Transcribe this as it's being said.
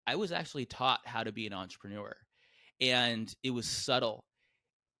I was actually taught how to be an entrepreneur, and it was subtle.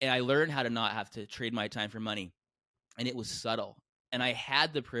 And I learned how to not have to trade my time for money, and it was subtle. And I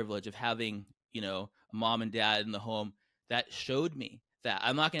had the privilege of having, a mom and dad in the home that showed me that.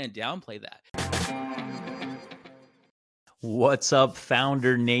 I'm not going to downplay that. What's up,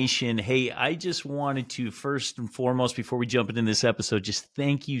 Founder Nation? Hey, I just wanted to first and foremost, before we jump into this episode, just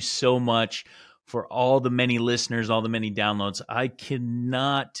thank you so much for all the many listeners, all the many downloads. I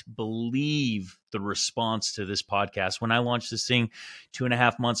cannot believe the response to this podcast. When I launched this thing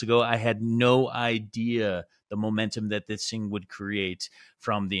 2.5 months ago, I had no idea the momentum that this thing would create,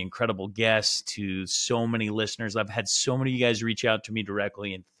 from the incredible guests to so many listeners. I've had so many of you guys reach out to me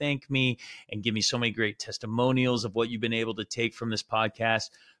directly and thank me and give me so many great testimonials of what you've been able to take from this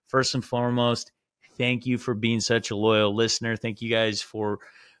podcast. First and foremost, thank you for being such a loyal listener. Thank you guys for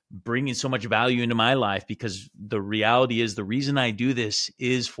bringing so much value into my life, because the reality is the reason I do this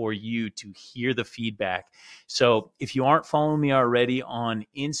is for you to hear the feedback. So if you aren't following me already on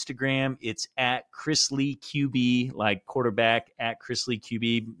Instagram, it's at Chris Lee QB, like quarterback, at Chris Lee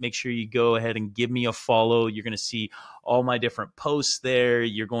QB. Make sure you go ahead and give me a follow. You're going to see all my different posts there.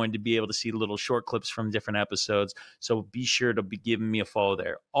 You're going to be able to see little short clips from different episodes. So be sure to be giving me a follow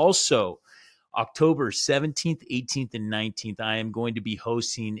there. Also, October 17th, 18th, and 19th, I am going to be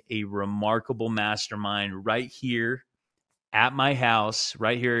hosting a remarkable mastermind right here at my house,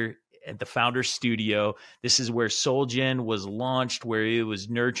 right here at the Founder Studio. This is where SoulGen was launched, where it was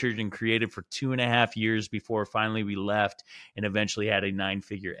nurtured and created for 2.5 years before finally we left and eventually had a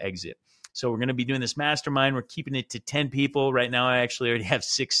 9-figure exit. So we're going to be doing this mastermind. We're keeping it to 10 people. Right now, I actually already have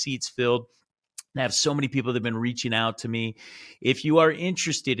 6 seats filled. I have so many people that have been reaching out to me. If you are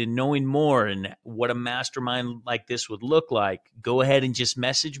interested in knowing more and what a mastermind like this would look like, go ahead and just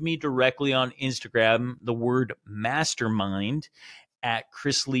message me directly on Instagram, the word mastermind, at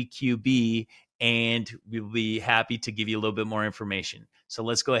Chris Lee QB, and we'll be happy to give you a little bit more information. So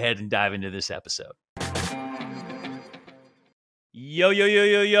let's go ahead and dive into this episode.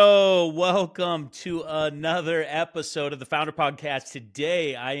 Yo. Welcome to another episode of the Founder Podcast.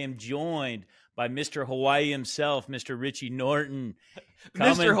 Today, I am joined by Mr. Hawaii himself, Mr. Richie Norton.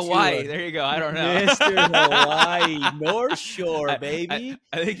 Mr. Hawaii, there you go. I don't know. Mr. Hawaii, North Shore, baby.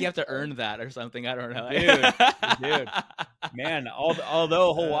 I think you have to earn that or something. I don't know. Dude. Man,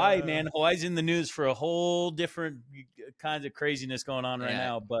 although Hawaii, man, Hawaii's in the news for a whole different kinds of craziness going on right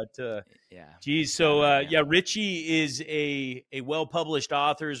now. But, geez. So, Richie is a well-published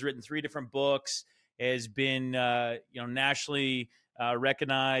author, has written 3 different books, has been, nationally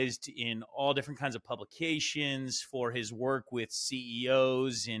recognized in all different kinds of publications for his work with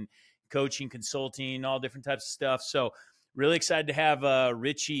CEOs and coaching, consulting, all different types of stuff. So really excited to have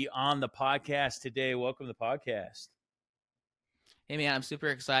Richie on the podcast today. Welcome to the podcast. Hey man, I'm super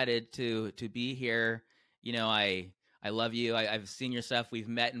excited to be here. I love you. I've seen your stuff. We've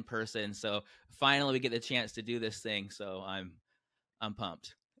met in person. So finally we get the chance to do this thing. So I'm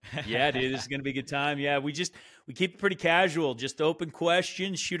pumped. Yeah, dude, this is going to be a good time. Yeah, we keep it pretty casual, just open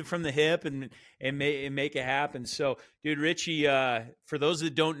questions, shoot it from the hip, and make it happen. So, dude, Richie, for those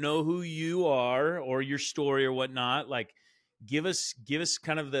that don't know who you are or your story or whatnot, like give us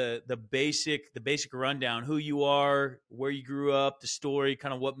kind of the basic rundown, who you are, where you grew up, the story,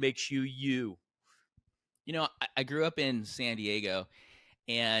 kind of what makes you you. I grew up in San Diego,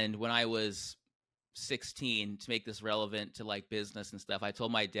 and when I was 16, to make this relevant to like business and stuff, I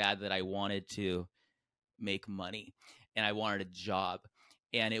told my dad that I wanted to make money and I wanted a job.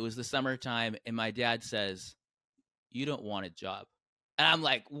 And it was the summertime, and my dad says, "You don't want a job." And I'm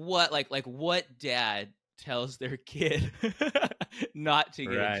like, what? Like what dad tells their kid not to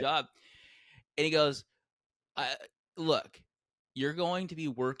get a job? And he goes, "Look, you're going to be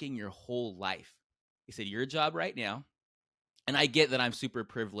working your whole life." He said, "Your job right now," and I get that I'm super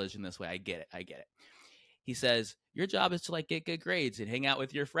privileged in this way. I get it. He says, "Your job is to like get good grades and hang out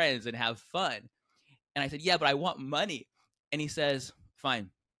with your friends and have fun." And I said, "Yeah, but I want money." And he says, "Fine.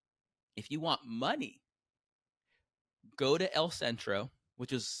 If you want money, go to El Centro,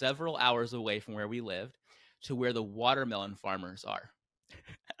 which is several hours away from where we lived, to where the watermelon farmers are."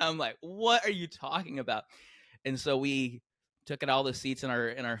 I'm like, "What are you talking about?" And so we took out all the seats in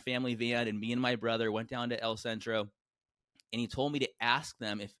our family van, and me and my brother went down to El Centro, and he told me to ask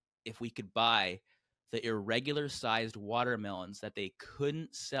them if we could buy the irregular sized watermelons that they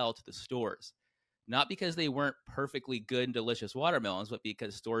couldn't sell to the stores. Not because they weren't perfectly good and delicious watermelons, but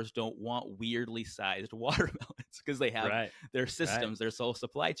because stores don't want weirdly sized watermelons because they have their systems, their whole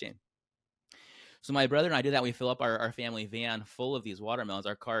supply chain. So my brother and I did that. We fill up our family van full of these watermelons.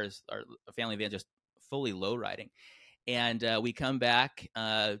 Our family van just fully low riding. And we come back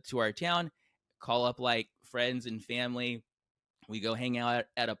to our town, call up like friends and family. We go hang out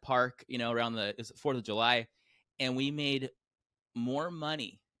at a park, around the 4th of July. And we made more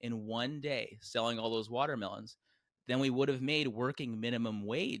money in one day selling all those watermelons than we would have made working minimum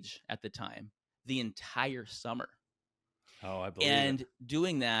wage at the time the entire summer. Oh, I believe and it.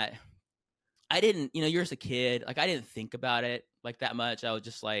 doing that, I didn't, you're as a kid, like I didn't think about it like that much. I was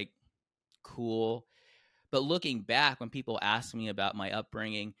just like, cool. But looking back, when people ask me about my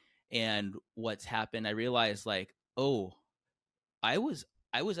upbringing and what's happened, I realized like, oh, I was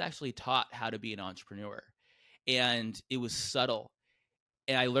actually taught how to be an entrepreneur, and it was subtle.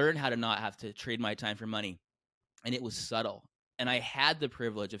 And I learned how to not have to trade my time for money, and it was subtle. And I had the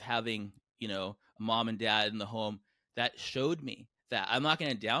privilege of having, a mom and dad in the home that showed me that. I'm not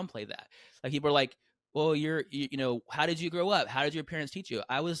going to downplay that. Like people are like, well, how did you grow up? How did your parents teach you?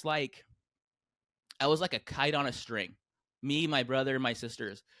 I was like a kite on a string. Me, my brother, and my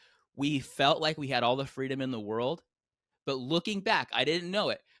sisters, we felt like we had all the freedom in the world. But looking back, I didn't know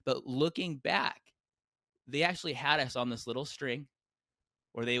it, but looking back, they actually had us on this little string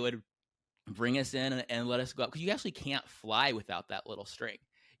where they would bring us in and let us go up. Because you actually can't fly without that little string.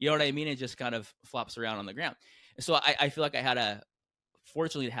 You know what I mean? It just kind of flops around on the ground. So I feel like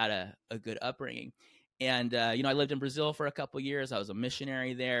fortunately had a good upbringing. And, I lived in Brazil for a couple of years. I was a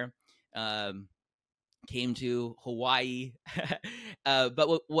missionary there. Came to Hawaii.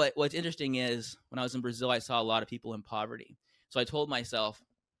 But what's interesting is when I was in Brazil, I saw a lot of people in poverty. So I told myself,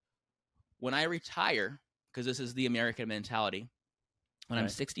 when I retire, because this is the American mentality, when I'm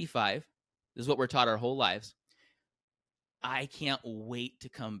 65, this is what we're taught our whole lives, I can't wait to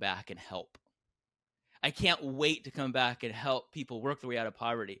come back and help. I can't wait to come back and help people work their way out of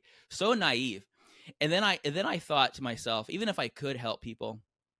poverty. So naive. And then I thought to myself, even if I could help people,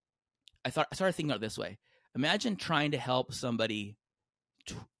 I started thinking about it this way. Imagine trying to help somebody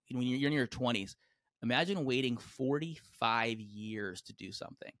when you're in your 20s. Imagine waiting 45 years to do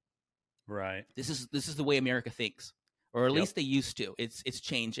something. Right. This is the way America thinks, or at least they used to. It's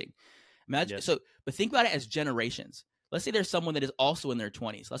changing. Imagine but think about it as generations. Let's say there's someone that is also in their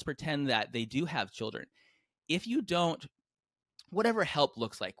 20s. Let's pretend that they do have children. If you don't, whatever help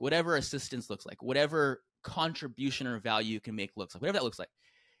looks like, whatever assistance looks like, whatever contribution or value you can make looks like, whatever that looks like,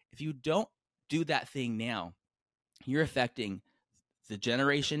 if you don't do that thing now, you're affecting the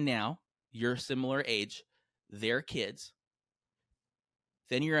generation now, your similar age, their kids.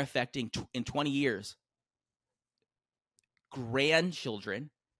 Then you're affecting, in 20 years, grandchildren.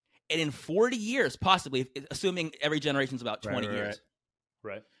 And in 40 years, possibly, assuming every generation is about 20 years.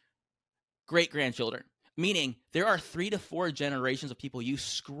 Right. Great-grandchildren. Meaning there are 3 to 4 generations of people you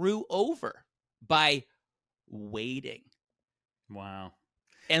screw over by waiting. Wow.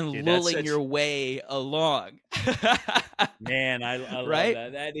 And lulling your way along. Man, I love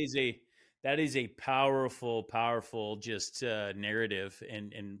that. That is a powerful just narrative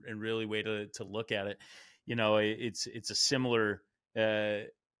and really way to look at it. It's a similar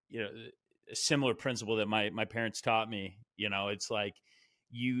a similar principle that my parents taught me. It's like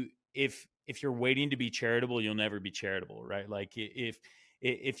if you're waiting to be charitable, you'll never be charitable, right? Like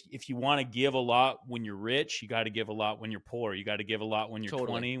if you want to give a lot when you're rich, you got to give a lot when you're poor. You got to give a lot when you're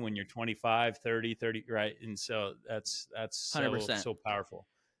 20, when you're 25, 30, right? And so that's 100%. So powerful.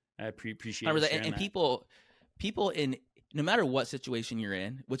 I appreciate you sharing and that. people in no matter what situation you're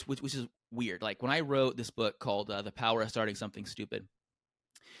in, which is weird. Like when I wrote this book called The Power of Starting Something Stupid.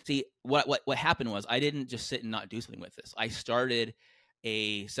 See, what happened was I didn't just sit and not do something with this. I started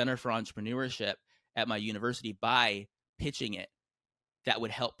a Center for Entrepreneurship at my university by pitching it that would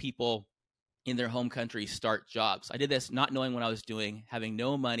help people in their home country start jobs. I did this not knowing what I was doing, having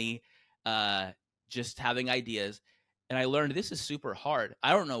no money, just having ideas. And I learned this is super hard.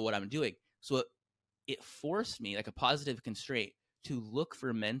 I don't know what I'm doing. So it forced me, like a positive constraint, to look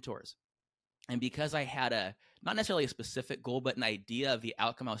for mentors. And because I had not necessarily a specific goal, but an idea of the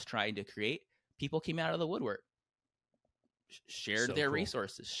outcome I was trying to create, people came out of the woodwork, shared their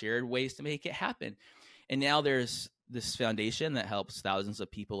resources, shared ways to make it happen. And now there's this foundation that helps thousands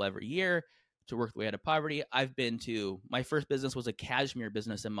of people every year to work their way out of poverty. My first business was a cashmere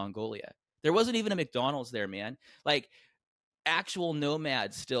business in Mongolia. There wasn't even a McDonald's there, man. Like actual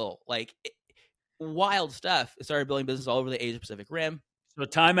nomads still, like wild stuff. I started building business all over the Asia Pacific Rim. So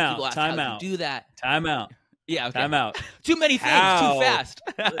time out. Do that. Time out. Yeah. Okay. Time out. Too many things. Too fast.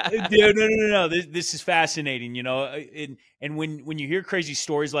 No. This is fascinating. And when you hear crazy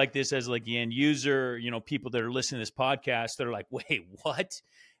stories like this, as like the end user, people that are listening to this podcast, they're like, wait, what?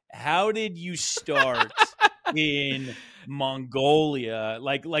 How did you start in Mongolia.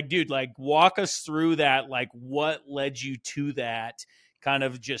 Like, dude, like walk us through that. Like what led you to that, kind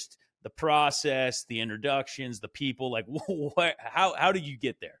of just the process, the introductions, the people, like what, how did you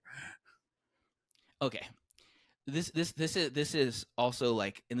get there? Okay. This is also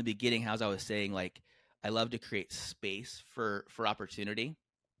like in the beginning, as I was saying, like I love to create space for opportunity,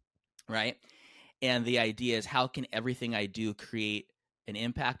 right? And the idea is, how can everything I do create an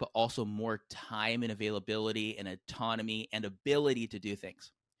impact, but also more time and availability and autonomy and ability to do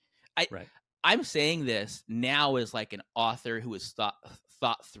things. Right. I'm saying this now as like an author who has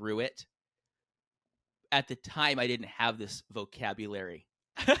thought through it. At the time, I didn't have this vocabulary.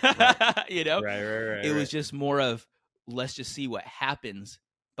 Right. You know, Right. it was just more of, let's just see what happens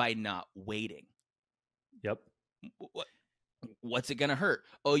by not waiting. Yep. What's it gonna hurt?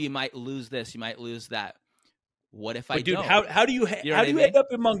 Oh, you might lose this, you might lose that. What if I Dude, don't? how do you how do you end up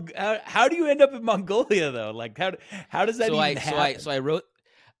in how do you end up in Mongolia though? Like how does that even happen? So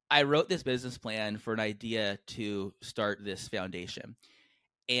I wrote this business plan for an idea to start this foundation,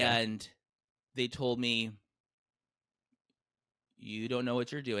 and they told me, you don't know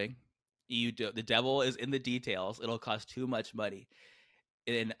what you're doing. The devil is in the details. It'll cost too much money.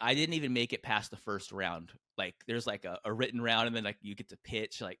 And I didn't even make it past the first round. Like there's like a written round, and then like you get to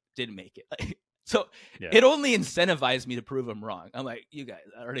pitch. Like didn't make it. Like, so it only incentivized me to prove them wrong. I'm like, you guys,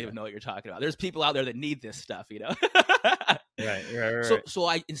 I don't even know what you're talking about. There's people out there that need this stuff, you know? Right. So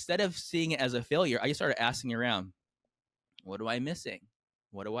I, instead of seeing it as a failure, I just started asking around, what am I missing?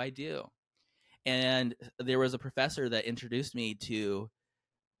 What do I do? And there was a professor that introduced me to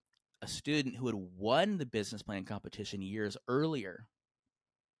a student who had won the business plan competition years earlier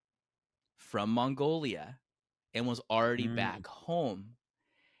from Mongolia and was already back home.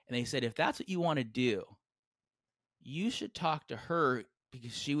 And they said, if that's what you want to do, you should talk to her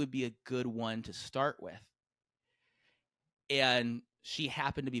because she would be a good one to start with. And she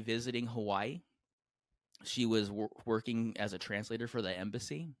happened to be visiting Hawaii. She was working as a translator for the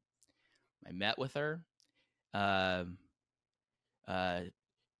embassy. I met with her,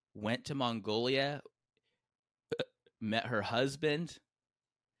 went to Mongolia, met her husband,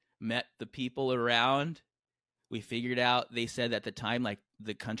 met the people around. We figured out, they said at the time, like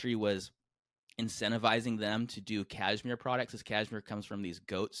the country was incentivizing them to do cashmere products, as cashmere comes from these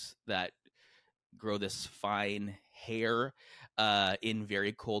goats that grow this fine hair in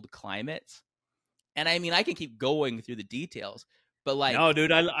very cold climates. And I mean, I can keep going through the details, but like, no,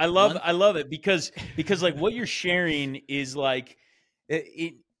 dude, I love it because like what you're sharing is like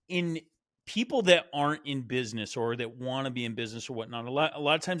in people that aren't in business or that want to be in business or whatnot. A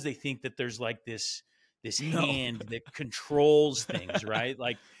lot of times they think that there's like this hand that controls things, right?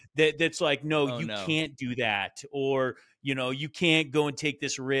 Like that's like, no, you can't do that, or you know, you can't go and take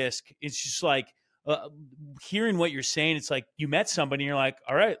this risk. It's just like hearing what you're saying. It's like you met somebody and you're like,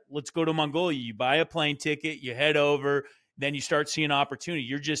 all right, let's go to Mongolia. You buy a plane ticket, you head over, then you start seeing opportunity.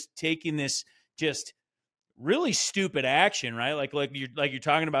 You're just taking this just really stupid action, right? Like you're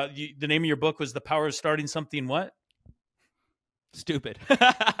talking about. The name of your book was The Power of Starting Something what? Stupid.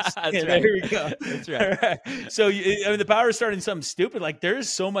 That's right. There you go. That's right. Right. So I mean, the power of starting something stupid. Like there's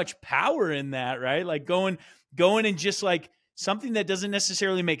so much power in that, right? Like going and just like something that doesn't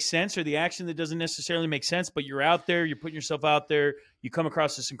necessarily make sense, or the action that doesn't necessarily make sense, but you're out there, you're putting yourself out there, you come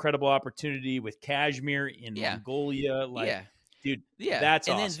across this incredible opportunity with cashmere in Mongolia. Like, dude, that's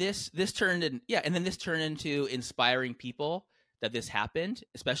and awesome. Then this turned in, and then this turned into inspiring people that this happened,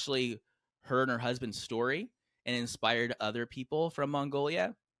 especially her and her husband's story, and inspired other people from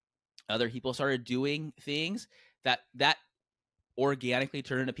Mongolia. Other people started doing things that organically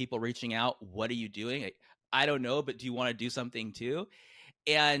turned into people reaching out. What are you doing? I don't know, but do you want to do something too?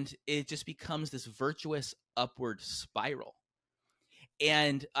 And it just becomes this virtuous upward spiral.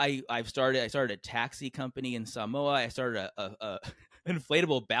 And I started a taxi company in Samoa. I started a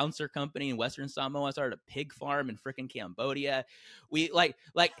inflatable bouncer company in Western Samoa. I started a pig farm in freaking Cambodia. We like,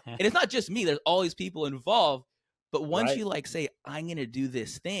 and it's not just me. There's all these people involved. But once you like say, I'm going to do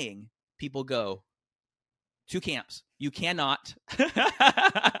this thing, people go, two camps. You cannot,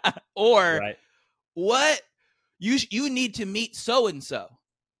 or what? You need to meet so and so.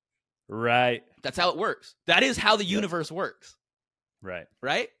 Right. That's how it works. That is how the universe works.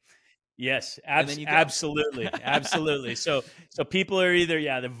 Right. Yes, absolutely. Absolutely. So people are either,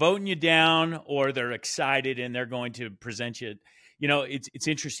 they're voting you down, or they're excited and they're going to present you. You know, it's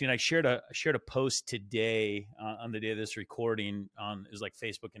interesting. I shared a post today on the day of this recording on, it was like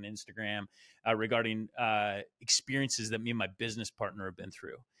Facebook and Instagram regarding experiences that me and my business partner have been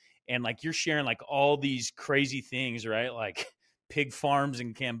through. And like you're sharing like all these crazy things, right? Like pig farms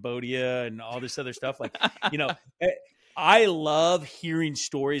in Cambodia and all this other stuff. Like, you know, I love hearing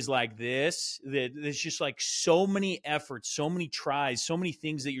stories like this, that there's just like so many efforts, so many tries, so many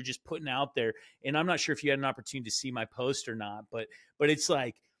things that you're just putting out there. And I'm not sure if you had an opportunity to see my post or not, but it's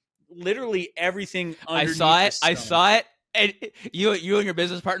like literally everything underneath I saw it. And you and your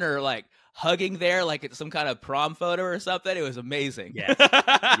business partner are like hugging there, like it's some kind of prom photo or something. It was amazing. Yes.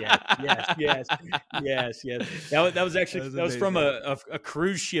 Yes. That was actually that was from a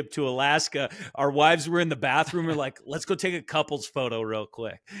cruise ship to Alaska. Our wives were in the bathroom. We're like, let's go take a couples photo real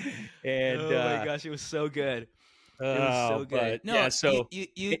quick. And oh my gosh, it was so good. It was so good. No, yeah, so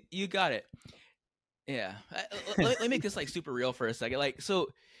you got it. Yeah. Let me make this like super real for a second. Like, so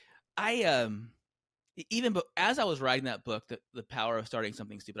I even but as I was writing that book, the Power of Starting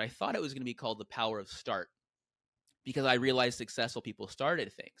Something Stupid, I thought it was going to be called The Power of Start, because I realized successful people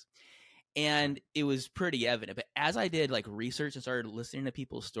started things, and it was pretty evident. But as I did like research and started listening to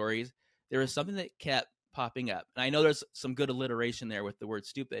people's stories, there was something that kept popping up. And I know there's some good alliteration there with the word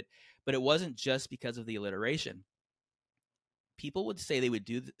stupid, but it wasn't just because of the alliteration. People would say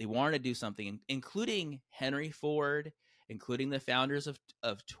they wanted to do something, including Henry Ford, including the founders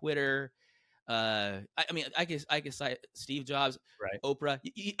of Twitter. I mean, I guess Steve Jobs, right. Oprah,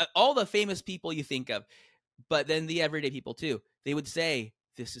 all the famous people you think of, but then the everyday people too. They would say,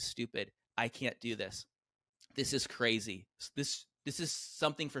 "This is stupid. I can't do this. This is crazy. This is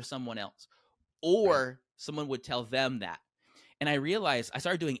something for someone else," or someone would tell them that. And I realized I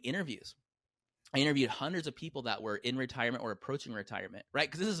started doing interviews. I interviewed hundreds of people that were in retirement or approaching retirement, right?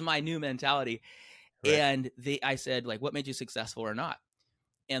 Because this is my new mentality. Right. And I said, like, what made you successful or not?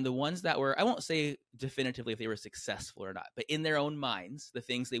 And the ones that were, I won't say definitively if they were successful or not, but in their own minds, the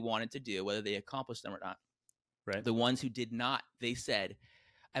things they wanted to do, whether they accomplished them or not. Right. The ones who did not, they said,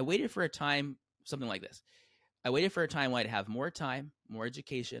 I waited for a time, something like this. I waited for a time when I'd have more time, more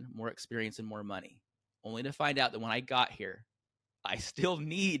education, more experience, and more money, only to find out that when I got here, I still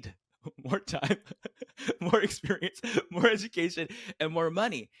need more time, more experience, more education, and more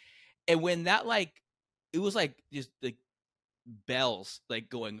money. And when that, like, it was like just like bells, like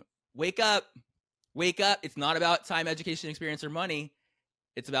going, wake up. It's not about time, education, experience, or money.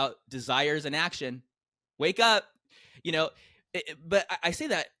 It's about desires and action. Wake up, you know. But I say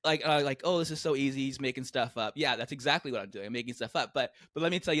that like, oh, this is so easy. He's making stuff up. Yeah, that's exactly what I'm doing. I'm making stuff up. But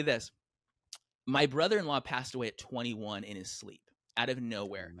let me tell you this. My brother-in-law passed away at 21 in his sleep out of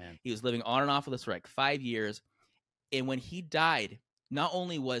nowhere. Oh, he was living on and off with us for like 5 years. And when he died, not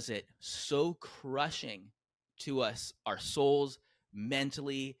only was it so crushing to us, our souls,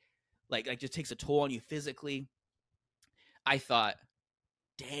 mentally, like just takes a toll on you physically, I thought,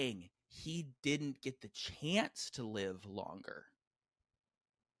 dang, he didn't get the chance to live longer.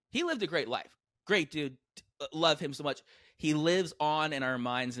 He lived a great life. Great dude. Love him so much. He lives on in our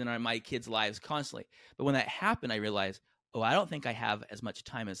minds and in my kids' lives constantly. But when that happened, I realized, oh, I don't think I have as much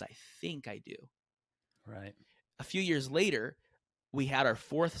time as I think I do. Right. A few years later, we had our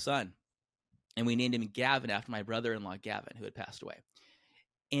fourth son, and we named him Gavin after my brother-in-law, Gavin, who had passed away.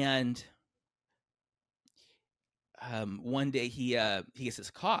 And one day he gets this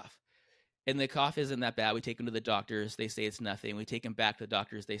cough, and the cough isn't that bad. We take him to the doctors. They say it's nothing. We take him back to the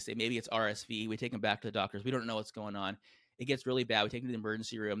doctors. They say maybe it's RSV. We take him back to the doctors. We don't know what's going on. It gets really bad. We take him to the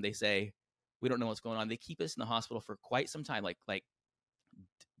emergency room. They say, we don't know what's going on. They keep us in the hospital for quite some time, like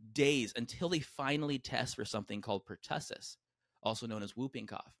days, until they finally test for something called pertussis, also known as whooping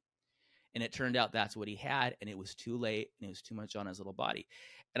cough. And it turned out that's what he had, and it was too late, and it was too much on his little body.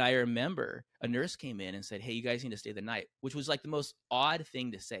 And I remember a nurse came in and said, hey, you guys need to stay the night, which was like the most odd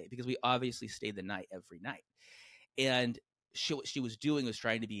thing to say, because we obviously stayed the night every night. And what she was doing was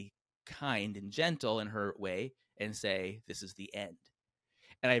trying to be kind and gentle in her way and say, this is the end.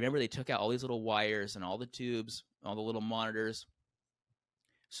 And I remember they took out all these little wires and all the tubes, all the little monitors,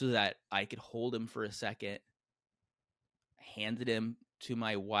 so that I could hold him for a second, handed him to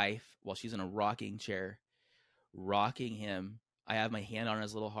my wife while she's in a rocking chair, rocking him. I have my hand on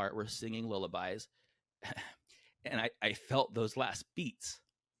his little heart. We're singing lullabies. And I felt those last beats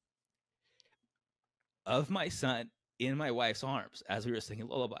of my son in my wife's arms as we were singing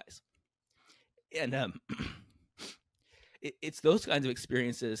lullabies. And it's those kinds of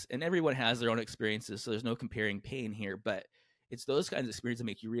experiences, and everyone has their own experiences, so there's no comparing pain here, but it's those kinds of experiences that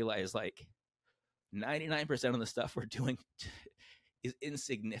make you realize, like, 99% of the stuff we're doing is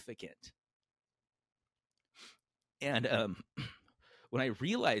insignificant. And when I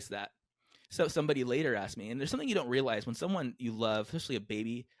realized that, so somebody later asked me, and there's something you don't realize when someone you love, especially a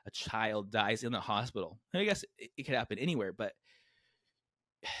baby, a child, dies in the hospital. I guess it could happen anywhere, but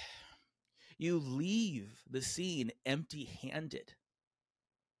You leave the scene empty-handed.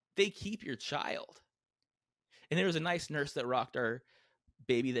 They keep your child. And there was a nice nurse that rocked our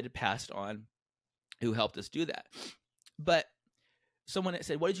baby that had passed on who helped us do that. But someone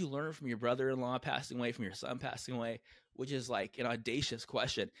said, what did you learn from your brother-in-law passing away, from your son passing away? Which is like an audacious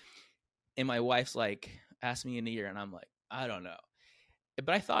question. And my wife's like, asked me in a year, and I'm like, I don't know.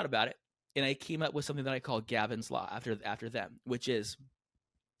 But I thought about it, and I came up with something that I call Gavin's Law after them, which is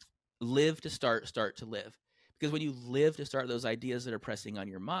live to start, start to live. Because when you live to start those ideas that are pressing on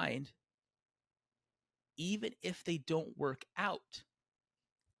your mind, even if they don't work out,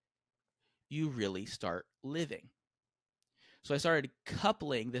 you really start living. So I started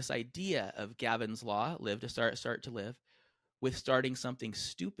coupling this idea of Gavin's Law, live to start, start to live, with starting something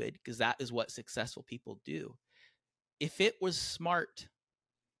stupid, because that is what successful people do. If it was smart,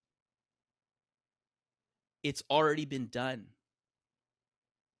 it's already been done.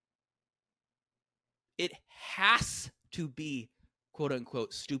 It has to be, quote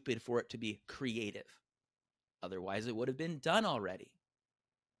unquote, stupid for it to be creative. Otherwise, it would have been done already.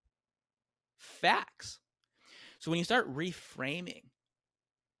 Facts. So when you start reframing,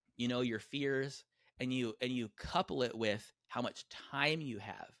 your fears, and you couple it with how much time you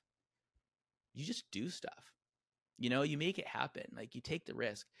have, you just do stuff. You make it happen. Like, you take the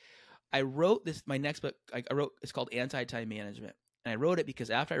risk. I wrote my next book, it's called Anti-Time Management. And I wrote it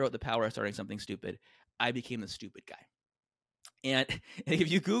because after I wrote The Power of Starting Something Stupid, I became the stupid guy. And if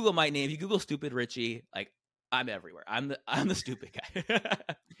you Google my name, if you Google stupid Richie, like, I'm everywhere. I'm the stupid guy.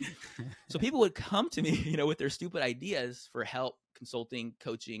 So people would come to me, with their stupid ideas for help, consulting,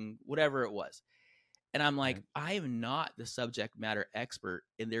 coaching, whatever it was. And I'm like, I am not the subject matter expert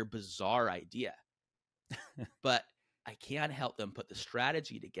in their bizarre idea, but I can help them put the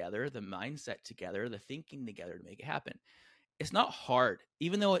strategy together, the mindset together, the thinking together to make it happen. It's not hard,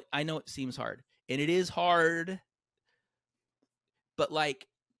 even though I know it seems hard, and it is hard, but like,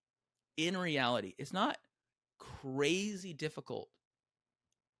 in reality, it's not crazy difficult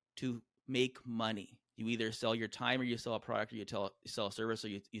to make money. You either sell your time, or you sell a product, or you sell a service, or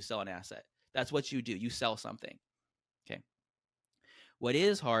you sell an asset. That's what you do. You sell something. Okay. What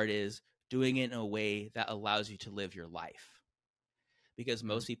is hard is doing it in a way that allows you to live your life. Because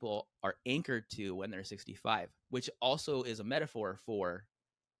most people are anchored to when they're 65, which also is a metaphor for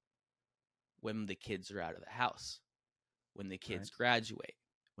when the kids are out of the house, when the kids graduate,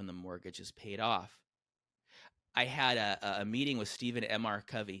 when the mortgage is paid off. I had a meeting with Stephen M.R.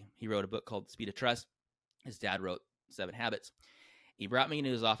 Covey. He wrote a book called Speed of Trust. His dad wrote 7 Habits. He brought me into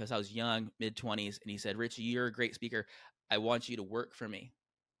his office. I was young, mid-20s, and he said, Richie, you're a great speaker. I want you to work for me.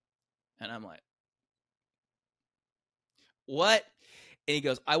 And I'm like, what? And he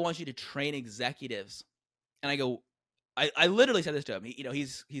goes, I want you to train executives. And I go, I literally said this to him.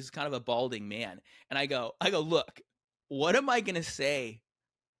 He's kind of a balding man. And I go, look, what am I going to say,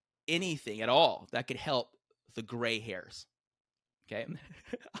 anything at all, that could help the gray hairs? Okay.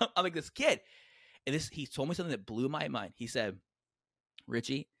 I'm like, this kid. And he told me something that blew my mind. He said,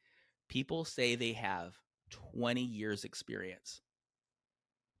 Richie, people say they have 20 years experience,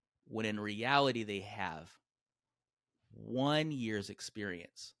 when in reality they have 1 year's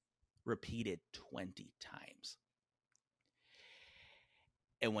experience repeated 20 times.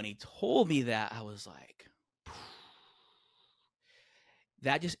 And when he told me that, I was like,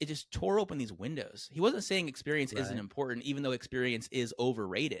 it just tore open these windows. He wasn't saying experience isn't important, even though experience is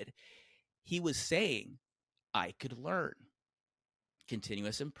overrated. He was saying I could learn.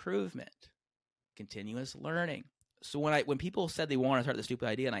 Continuous improvement, continuous learning. So when people said they want to start the stupid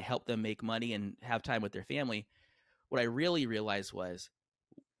idea, and I helped them make money and have time with their family, what I really realized was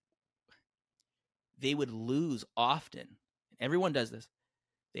they would lose often. Everyone does this.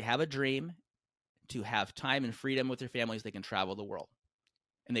 They have a dream to have time and freedom with their families. They can travel the world,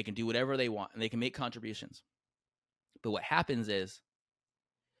 and they can do whatever they want, and they can make contributions. But what happens is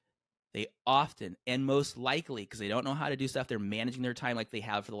they often, and most likely, because they don't know how to do stuff, they're managing their time like they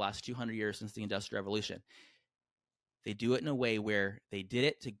have for the last 200 years since the Industrial Revolution. They do it in a way where they did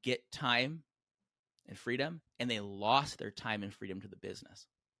it to get time and freedom, and they lost their time and freedom to the business.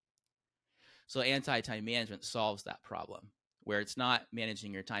 So anti-time management solves that problem, where it's not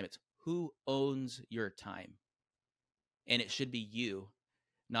managing your time, it's who owns your time. And it should be you,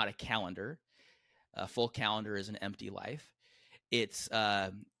 not a calendar. A full calendar is an empty life. It's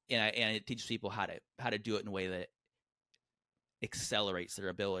and it teaches people how to do it in a way that accelerates their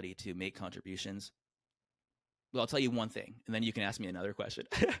ability to make contributions. Well, I'll tell you one thing, and then you can ask me another question.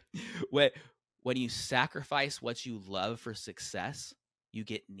 When you sacrifice what you love for success, you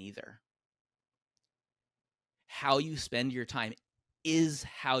get neither. How you spend your time is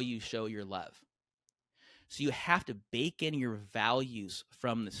how you show your love. So you have to bake in your values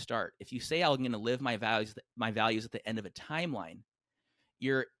from the start. If you say I'm going to live my values at the end of a timeline,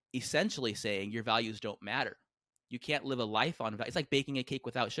 you're essentially saying your values don't matter. You can't live a life on. It's like baking a cake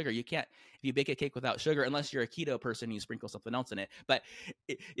without sugar. You can't, if you bake a cake without sugar, unless you're a keto person and you sprinkle something else in it. But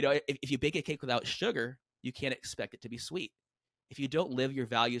if you bake a cake without sugar, you can't expect it to be sweet. If you don't live your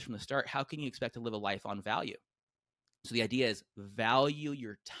values from the start, how can you expect to live a life on value? So the idea is value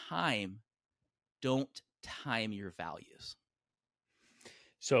your time. Don't time your values.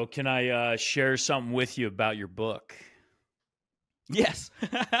 So can I share something with you about your book? Yes.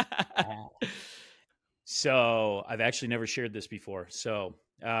 So I've actually never shared this before. So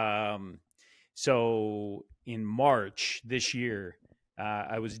in March this year,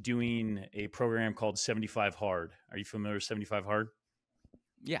 I was doing a program called 75 Hard. Are you familiar with 75 Hard?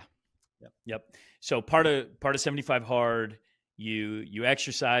 Yeah. Yep. So part of 75 Hard, you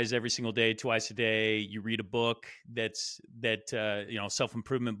exercise every single day, twice a day. You read a book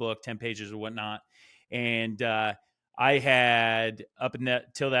self-improvement book, 10 pages or whatnot. And I had up in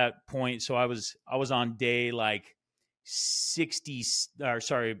that till that point. So I was on day like 60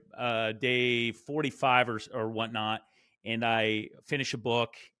 day 45 or whatnot. And I finish a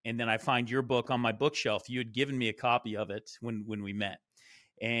book, and then I find your book on my bookshelf. You had given me a copy of it when we met.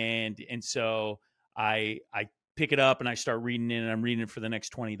 And so I pick it up and I start reading it, and I'm reading it for the next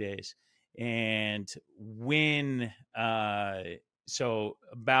 20 days. And when so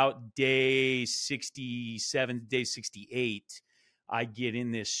about day 67, day 68, I get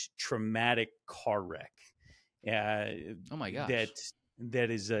in this traumatic car wreck. Oh my gosh. That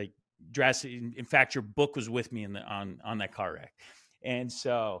is a drastic. In fact, your book was with me on that car wreck. And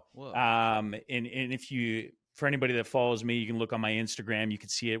so, and if you, for anybody that follows me, you can look on my Instagram. You can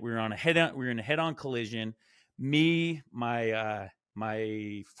see it. We were in a head-on collision. Me, my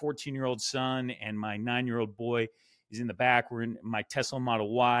 14-year-old son, and my 9-year-old boy is in the back. We're in my Tesla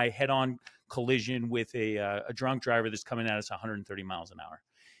Model Y, head-on collision with a drunk driver that's coming at us 130 miles an hour.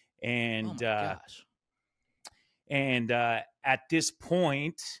 And oh my gosh. And at this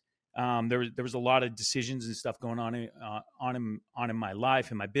point, there was a lot of decisions and stuff going on in my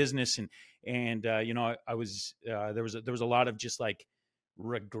life and my business, and I was there was a lot of just like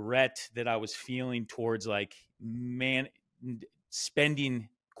regret that I was feeling towards like spending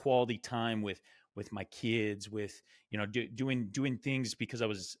quality time with my kids, with doing things, because I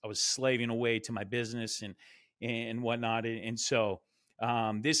was slaving away to my business and whatnot, and so.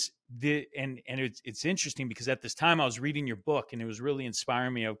 It's interesting because at this time I was reading your book, and it was really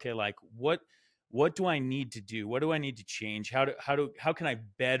inspiring me. Okay, like what do I need to do? What do I need to change? How can I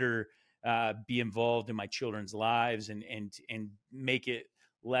better be involved in my children's lives and make it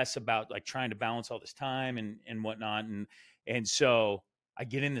less about like trying to balance all this time and whatnot. And so I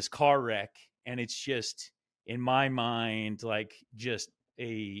get in this car wreck, and it's just in my mind like just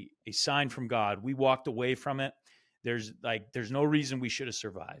a sign from God. We walked away from it. There's no reason we should have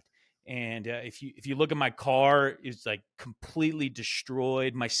survived. And if you look at my car, it's like completely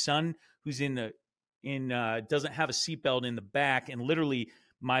destroyed. My son, who's doesn't have a seatbelt in the back, and literally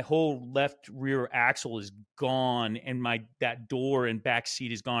my whole left rear axle is gone, and that door and back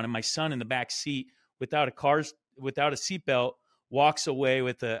seat is gone. And my son in the back seat without a seatbelt walks away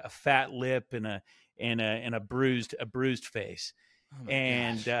with a fat lip and a bruised face. Oh my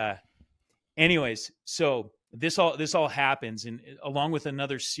and gosh. Anyways, so this all happens, and along with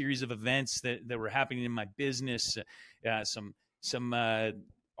another series of events that were happening in my business, some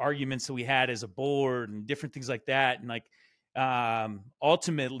arguments that we had as a board and different things like that. And like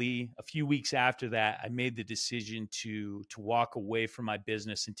ultimately a few weeks after that, I made the decision to walk away from my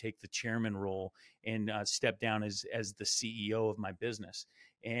business and take the chairman role and step down as the CEO of my business,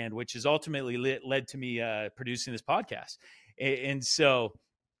 and which has ultimately led to me producing this podcast. And so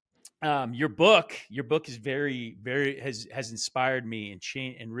your book is very, very has inspired me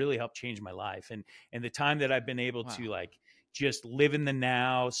and really helped change my life. And the time that I've been able to like just live in the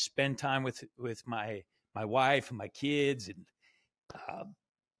now, spend time with my wife and my kids. And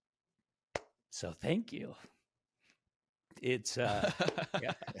so thank you. It's yeah.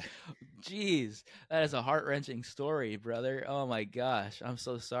 Jeez, that is a heart-wrenching story, brother. Oh my gosh. I'm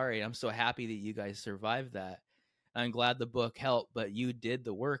so sorry. I'm so happy that you guys survived that. I'm glad the book helped, but you did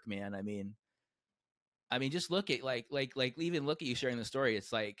the work, man. I mean, just look at like even look at you sharing the story.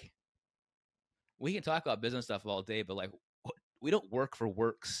 It's like we can talk about business stuff all day, but like we don't work for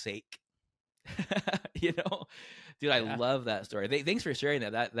work's sake. Dude, I love that story. Thanks for sharing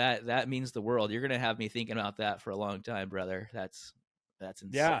that. That means the world. You're gonna have me thinking about that for a long time, brother. That's That's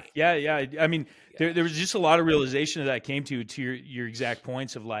Yeah, insane. yeah. I mean, there was Gosh. just a lot of realization that I came to your exact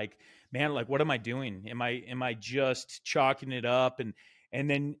points of like, man, like what am I doing? Am I just chalking it up and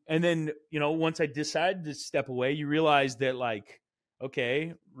then once I decided to step away, you realize that like,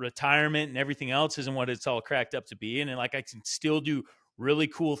 okay, retirement and everything else isn't what it's all cracked up to be, and then, like I can still do really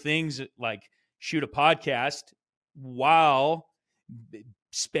cool things like shoot a podcast while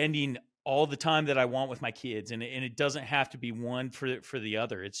spending all the time that I want with my kids, and it doesn't have to be one for the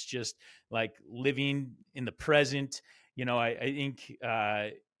other. It's just like living in the present. I think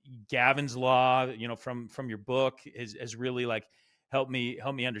Gavin's law, from your book has really like helped me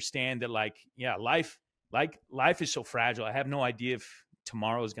understand that like, yeah, life is so fragile. I have no idea if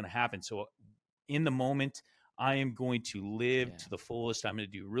tomorrow is going to happen. So in the moment, I am going to live Yeah. to the fullest. I'm going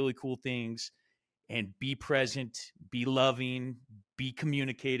to do really cool things and be present, be loving, be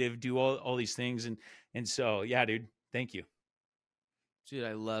communicative, do all these things. And so, yeah, dude, thank you. Dude,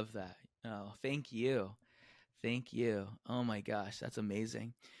 I love that. Oh, thank you. Thank you. Oh my gosh, that's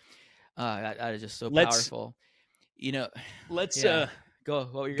amazing. That is just so Let's powerful. You know, let's yeah. Go.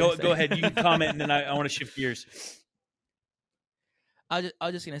 What were you gonna go say? ahead. You can comment, and then I want to shift gears. I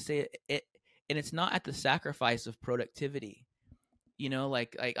was just gonna say it, and it's not at the sacrifice of productivity.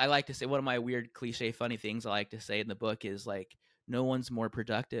 Like I like to say, one of my weird cliche funny things I like to say in the book is like, no one's more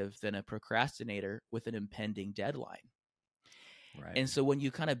productive than a procrastinator with an impending deadline. Right. And so when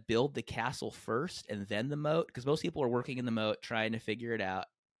you kind of build the castle first and then the moat, because most people are working in the moat trying to figure it out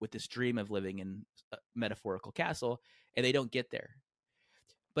with this dream of living in a metaphorical castle, and they don't get there.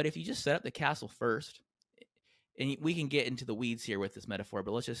 But if you just set up the castle first, and we can get into the weeds here with this metaphor,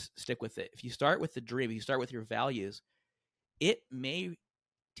 but let's just stick with it. If you start with the dream, if you start with your values, it may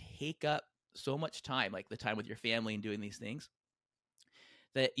take up so much time, like the time with your family and doing these things,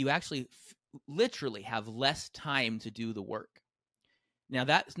 that you actually literally have less time to do the work. Now,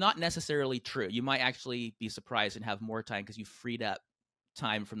 that's not necessarily true. You might actually be surprised and have more time because you freed up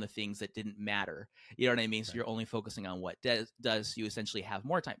time from the things that didn't matter. You know what I mean? So Right. you're only focusing on what does. You essentially have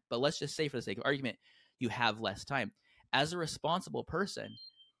more time. But let's just say, for the sake of argument, you have less time. As a responsible person,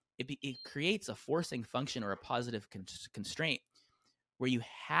 it creates a forcing function or a positive constraint where you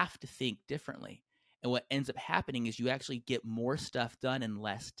have to think differently. And what ends up happening is you actually get more stuff done in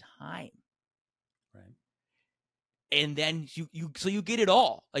less time. Right. And then you get it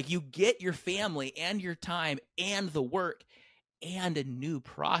all. Like you get your family and your time and the work and a new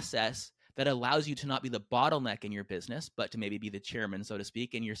process that allows you to not be the bottleneck in your business, but to maybe be the chairman, so to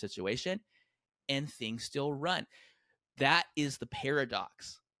speak, in your situation, and things still run. That is the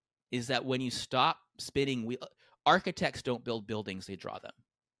paradox, is that when you stop spinning architects don't build buildings, they draw them.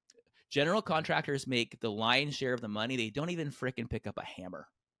 General contractors make the lion's share of the money. They don't even fricking pick up a hammer.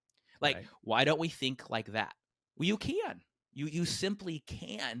 Like, Right. why don't we think like that? Well, you can. You simply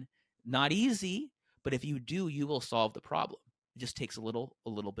can. Not easy, but if you do, you will solve the problem. It just takes a little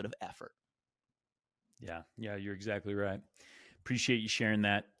bit of effort. Yeah, you're exactly right. Appreciate you sharing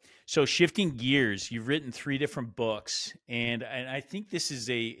that. So shifting gears, you've written 3 different books, and I think this is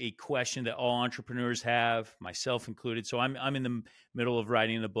a question that all entrepreneurs have, myself included. So I'm in the middle of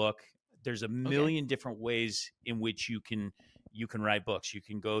writing the book. There's a million different ways in which you can write books. You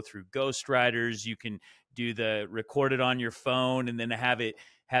can go through ghostwriters, you can do the record it on your phone and then have it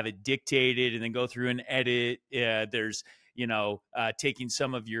dictated and then go through and edit. There's taking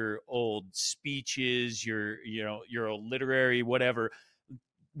some of your old speeches, your old literary, whatever.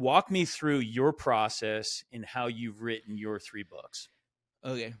 Walk me through your process and how you've written your 3 books.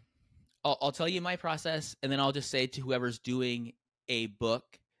 Okay. I'll tell you my process, and then I'll just say to whoever's doing a book,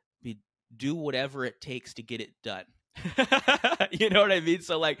 do whatever it takes to get it done. You know what I mean?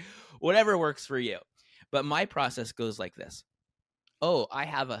 So like whatever works for you. But my process goes like this. Oh, I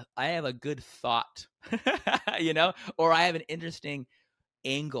have a good thought, or I have an interesting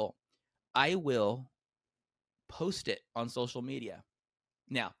angle. I will post it on social media.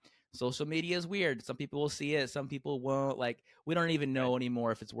 Now, social media is weird. Some people will see it, some people won't. Like, we don't even know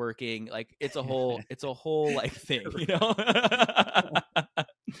anymore if it's working. Like, it's a whole like thing,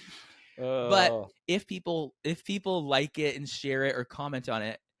 But if people like it and share it or comment on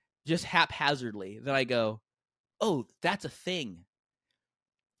it just haphazardly, then I go, oh, that's a thing.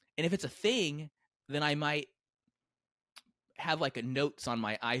 And if it's a thing, then I might have like a notes on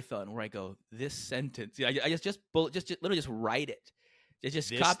my iPhone where I go, this sentence. I just literally just write it.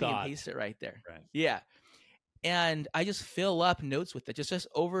 Just This copy thought. and paste it right there. Right. Yeah. And I just fill up notes with it just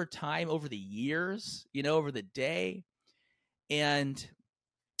over time, over the years, over the day. And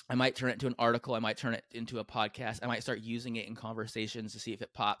I might turn it into an article. I might turn it into a podcast. I might start using it in conversations to see if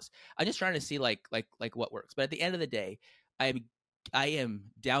it pops. I'm just trying to see like what works. But at the end of the day, I'm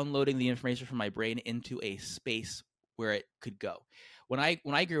downloading the information from my brain into a space where it could go. When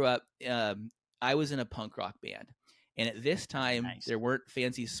I grew up, I was in a punk rock band, and at this time there weren't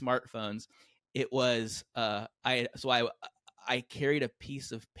fancy smartphones. It was I carried a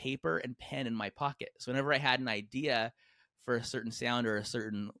piece of paper and pen in my pocket. So whenever I had an idea for a certain sound or a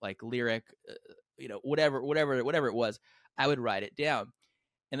certain like lyric, whatever it was, I would write it down.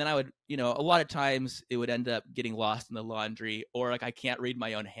 And then I would, a lot of times it would end up getting lost in the laundry, or like I can't read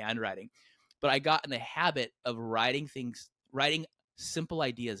my own handwriting. But I got in the habit of writing simple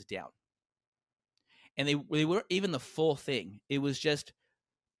ideas down. And they weren't even the full thing. It was just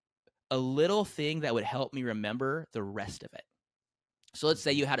a little thing that would help me remember the rest of it. So let's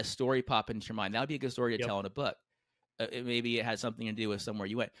say you had a story pop into your mind. That would be a good story to tell in a book. Maybe it has something to do with somewhere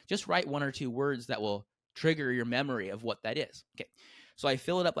you went. Just write 1 or 2 words that will trigger your memory of what that is. Okay. So I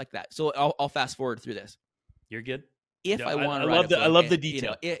fill it up like that. So I'll fast forward through this. You're good. If I want to write a book, I love the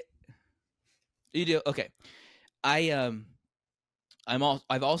detail. You do? Okay. I'm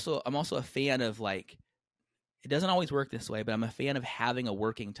also a fan of like, it doesn't always work this way, but I'm a fan of having a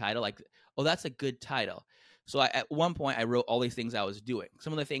working title. Like, oh, that's a good title. So at one point I wrote all these things I was doing,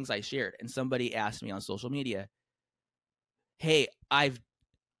 some of the things I shared, and somebody asked me on social media, hey, I'm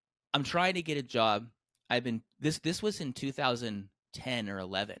trying to get a job. This was in 2010 or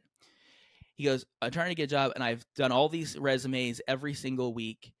 11. He goes, I'm trying to get a job, and I've done all these resumes every single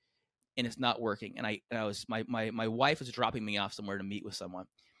week, and it's not working. And my wife was dropping me off somewhere to meet with someone.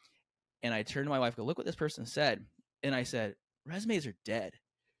 And I turned to my wife, go, look what this person said. And I said, resumes are dead.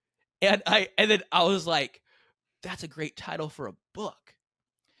 And then I was like, that's a great title for a book.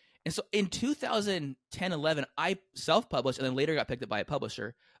 And so in 2010, 11, I self-published and then later got picked up by a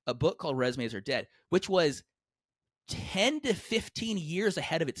publisher, a book called Resumes Are Dead, which was 10 to 15 years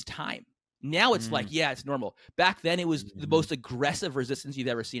ahead of its time. Now it's like, yeah, it's normal. Back then it was the most aggressive resistance you've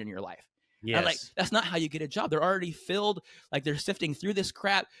ever seen in your life. Yes. I'm like, that's not how you get a job. They're already filled. Like, they're sifting through this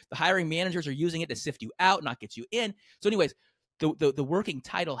crap. The hiring managers are using it to sift you out, not get you in. So anyways, the working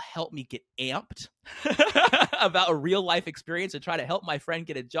title helped me get amped about a real life experience and try to help my friend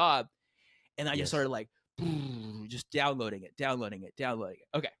get a job. And I just started like, just downloading it.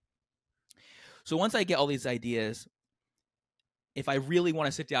 Okay. So once I get all these ideas, if I really want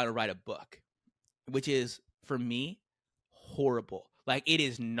to sit down and write a book, which is for me horrible. Like, it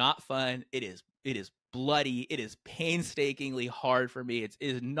is not fun. It is bloody. It is painstakingly hard for me. It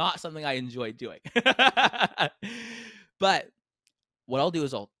is not something I enjoy doing. But what I'll do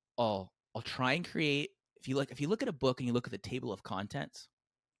is I'll try and create. If you look at a book and you look at the table of contents,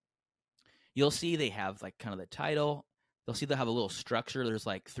 you'll see they have like kind of the title. They'll have a little structure. There's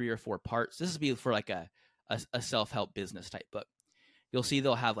like 3 or 4 parts. This is be for like a self-help business type book. You'll see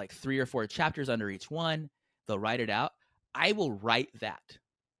they'll have like 3 or 4 chapters under each one. They'll write it out. I will write that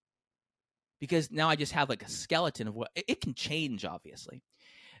because now I just have like a skeleton of what it can change, obviously.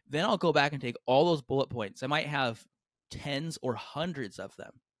 Then I'll go back and take all those bullet points. I might have tens or hundreds of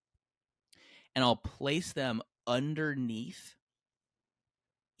them, and I'll place them underneath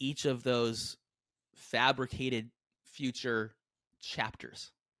each of those fabricated future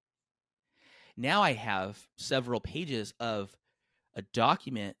chapters. Now I have several pages of a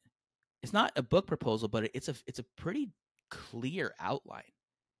document. It's not a book proposal, but it's a pretty clear outline.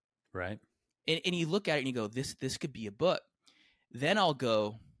 Right. And you look at it and you go, this could be a book. Then I'll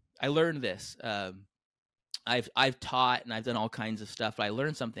go, I learned this. I've taught and I've done all kinds of stuff, but I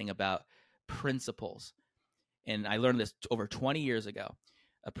learned something about principles. And I learned this over 20 years ago.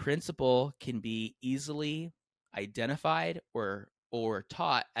 A principle can be easily identified or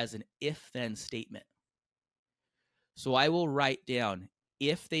taught as an if-then statement. So I will write down,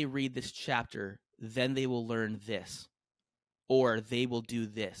 if they read this chapter, then they will learn this, or they will do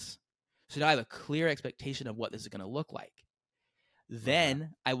this. So now I have a clear expectation of what this is going to look like.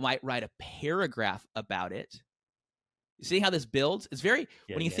 Then I might write a paragraph about it. See how this builds? It's very,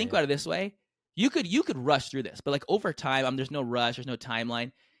 when you think about it this way, you could rush through this, but like over time, there's no rush, there's no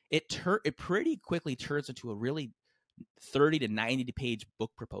timeline. It pretty quickly turns into a really 30 to 90 page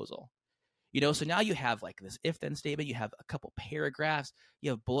book proposal. So now you have like this if-then statement, you have a couple paragraphs,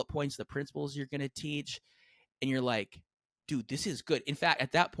 you have bullet points, the principles you're going to teach, and you're like, dude, this is good. In fact,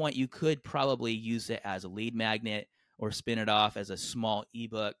 at that point, you could probably use it as a lead magnet or spin it off as a small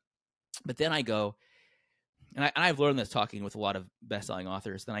ebook. But then I go, and I've learned this talking with a lot of best-selling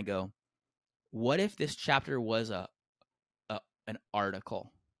authors, then I go, what if this chapter was an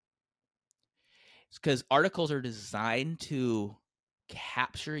article? Because articles are designed to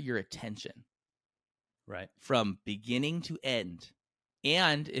capture your attention, right, from beginning to end.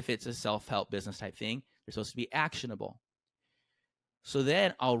 And if it's a self-help business type thing, they're supposed to be actionable. So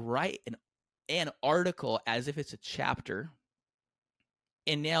then I'll write an article as if it's a chapter.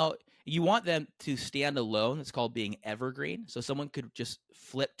 And now you want them to stand alone. It's called being evergreen. So someone could just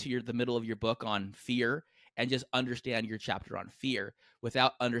flip to the middle of your book on fear and just understand your chapter on fear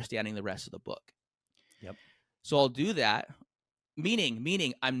without understanding the rest of the book. Yep. So I'll do that,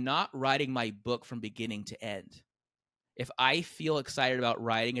 meaning I'm not writing my book from beginning to end. If I feel excited about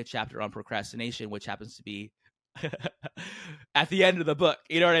writing a chapter on procrastination, which happens to be at the end of the book,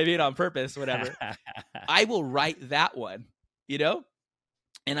 you know what I mean, on purpose, whatever, I will write that one, you know?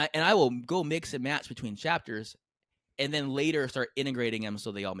 And I will go mix and match between chapters and then later start integrating them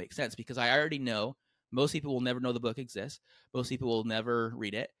so they all make sense, because I already know most people will never know the book exists. Most people will never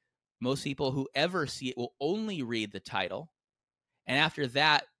read it. Most people who ever see it will only read the title. And after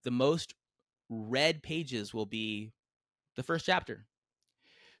that, the most read pages will be the first chapter.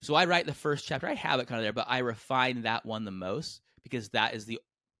 So I write the first chapter. I have it kind of there, but I refine that one the most because that is the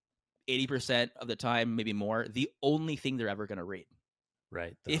 80% of the time, maybe more, the only thing they're ever going to read.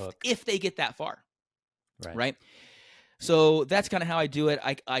 Right. The hook. If they get that far. Right. So that's kind of how I do it.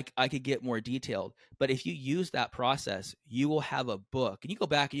 I could get more detailed, but if you use that process, you will have a book, and you go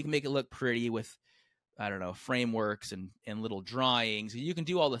back and you can make it look pretty with, I don't know, frameworks and little drawings. You can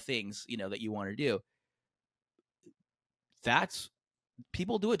do all the things, that you want to do.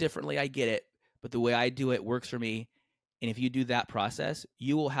 People do it differently. I get it, but the way I do it works for me. And if you do that process,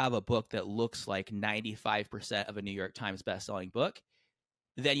 you will have a book that looks like 95% of a New York Times bestselling book.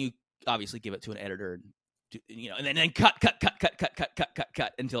 Then you obviously give it to an editor, and then cut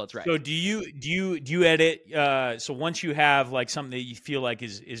until it's right. So do you edit? So once you have like something that you feel like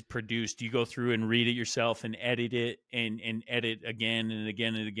is produced, do you go through and read it yourself and edit it and edit again and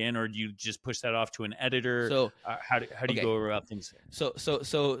again and again, or do you just push that off to an editor? So how do you go about things?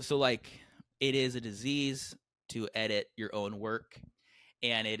 So like, it is a disease to edit your own work,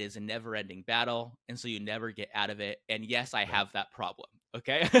 and it is a never-ending battle, and so you never get out of it. And yes, I have that problem.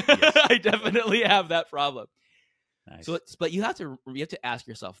 Okay, yes. I definitely have that problem. Nice. So, but you have to ask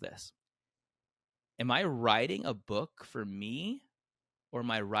yourself this: am I writing a book for me, or am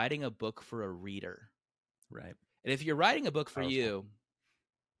I writing a book for a reader? Right. And if you're writing a book for you,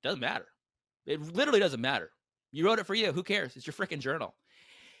 it doesn't matter. It literally doesn't matter. You wrote it for you. Who cares? It's your freaking journal.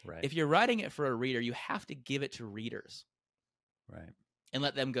 Right. If you're writing it for a reader, you have to give it to readers. Right. And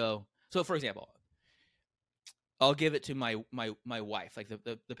let them go. So, for example, I'll give it to my wife. Like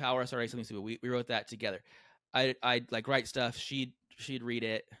the Power of Starting Something Stupid. We wrote that together. I'd like write stuff. She'd read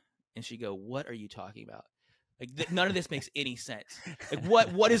it and she'd go, "What are you talking about? Like none of this makes any sense. Like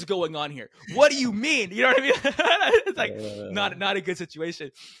what is going on here? What do you mean? You know what I mean?" It's like not a good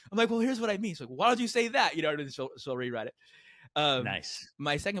situation. I'm like, "Well, here's what I mean." So like, why don't you say that? You know, and she'll rewrite it. Nice.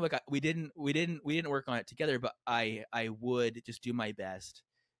 My second book, we didn't work on it together, but I would just do my best,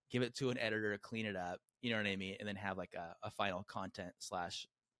 give it to an editor to clean it up. You know what I mean? And then have like a final content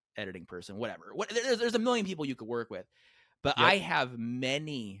 / editing person, whatever. There's a million people you could work with, but yep. I have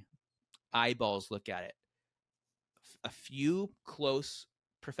many eyeballs look at it. A few close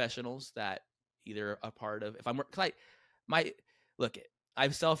professionals that either a part of, if I'm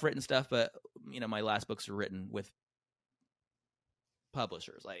I've self-written stuff, but my last books are written with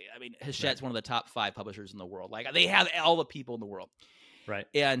publishers. Like, I mean, Hachette's one of the top 5 publishers in the world. Like, they have all the people in the world. Right.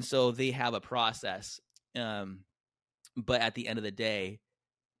 And so they have a process. But at the end of the day,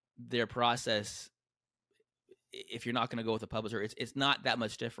 their process, if you're not going to go with a publisher, it's not that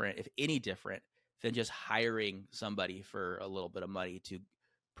much different, if any different, than just hiring somebody for a little bit of money to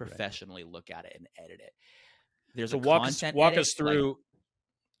professionally look at it and edit it. There's walk us through.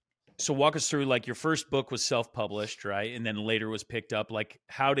 So walk us through, like, your first book was self-published, right? And then later was picked up. Like,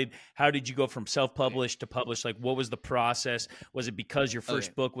 how did you go from self-published to published? Like, what was the process? Was it because your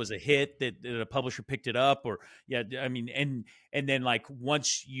first book was a hit that a publisher picked it up? Or, I mean, and then, like,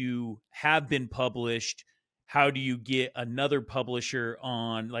 once you have been published, how do you get another publisher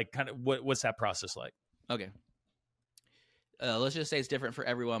on? Like, kind of what's that process like? Okay. Let's just say it's different for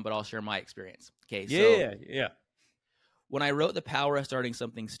everyone, but I'll share my experience. Okay. Yeah. When I wrote The Power of Starting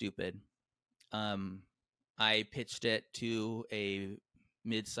Something Stupid, I pitched it to a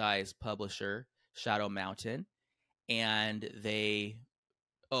mid-sized publisher, Shadow Mountain, and I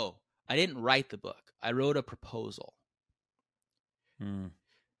didn't write the book. I wrote a proposal.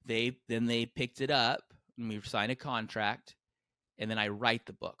 They picked it up, and we signed a contract, and then I write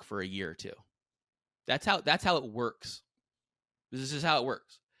the book for a year or two. That's how it works. This is how it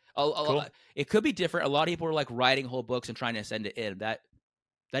works. Cool. It could be different. A lot of people are like writing whole books and trying to send it in. That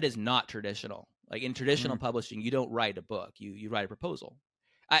is not traditional. Like, in traditional publishing, you don't write a book. You write a proposal.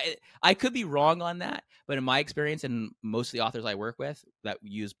 I could be wrong on that, but in my experience and most of the authors I work with that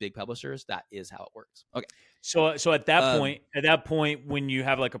use big publishers, that is how it works. Okay. So at that point, when you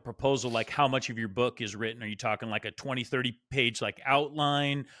have like a proposal, like how much of your book is written, are you talking like a 20, 30 page like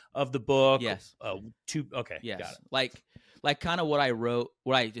outline of the book? Yes. Okay. Yes. Got it. Like kind of what I wrote,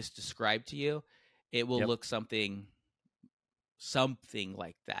 what I just described to you, it will Yep. look something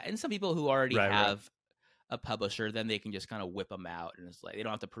like that. And some people who already Right. have a publisher, then they can just kind of whip them out, and it's like they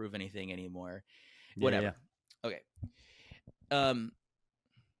don't have to prove anything anymore. Whatever. Yeah. Okay.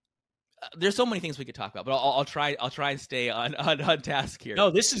 There's so many things we could talk about, but I'll try and stay on task here. No,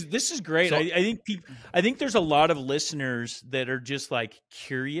 this is great. So, I think there's a lot of listeners that are just like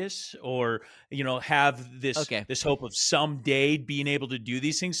curious, or have this hope of someday being able to do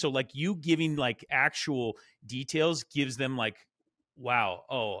these things. So like you giving like actual details gives them like, wow,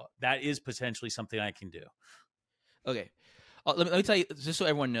 oh, that is potentially something I can do. Okay, let me tell you, just so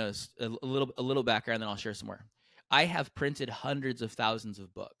everyone knows a little background, then I'll share some more. I have printed hundreds of thousands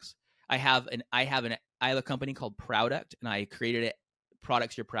of books. I have a company called PROUDUCT, and I created it,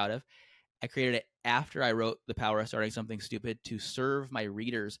 products you're proud of. I created it after I wrote The Power of Starting Something Stupid to serve my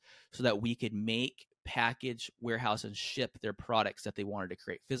readers so that we could make, package, warehouse, and ship their products that they wanted to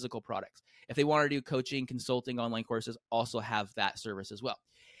create, physical products. If they wanted to do coaching, consulting, online courses, also have that service as well.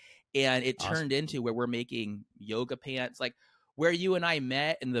 And it turned into where we're making yoga pants, like where you and I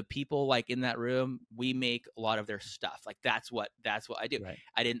met and the people like in that room, we make a lot of their stuff. Like that's what I do. Right.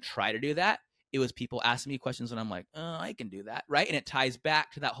 I didn't try to do that. It was people asking me questions and I'm like, oh, I can do that. Right. And it ties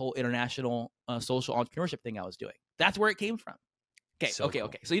back to that whole international social entrepreneurship thing I was doing. That's where it came from. Okay. So cool.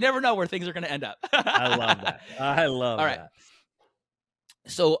 Okay. So you never know where things are going to end up. I love that. All right. That.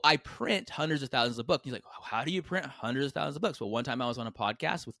 So I print hundreds of thousands of books. He's like, how do you print hundreds of thousands of books? Well, one time I was on a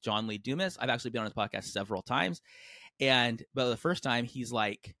podcast with John Lee Dumas. I've actually been on his podcast several times. But the first time he's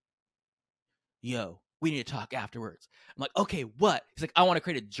like, yo, we need to talk afterwards. I'm like, okay, what? He's like, I want to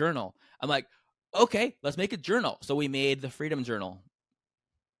create a journal. I'm like, okay, let's make a journal. So we made the Freedom Journal.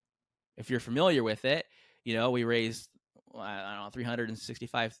 If you're familiar with it, we raised, I don't know,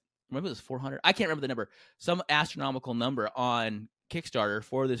 365, maybe it was 400. I can't remember the number, some astronomical number on Kickstarter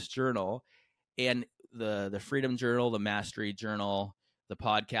for this journal. And the Freedom Journal, the Mastery Journal, the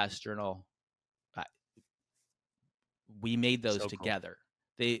Podcast Journal, we made those together.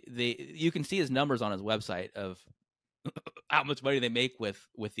 Cool. You can see his numbers on his website of how much money they make with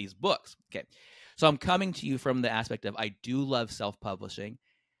these books. Okay. So I'm coming to you from the aspect of, I do love self-publishing.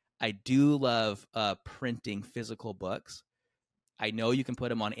 I do love printing physical books. I know you can put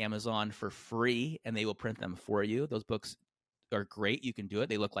them on Amazon for free and they will print them for you. Those books are great. You can do it.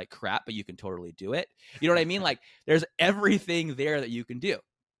 They look like crap, but you can totally do it. You know what I mean? Like there's everything there that you can do.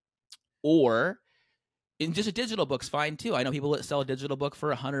 Or in just a digital book's fine too. I know people that sell a digital book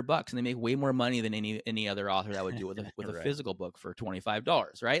for $100 and they make way more money than any other author that would do with a right. physical book for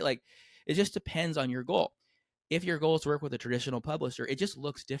 $25, right? Like it just depends on your goal. If your goal is to work with a traditional publisher, it just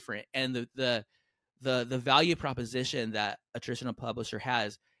looks different. And the value proposition that a traditional publisher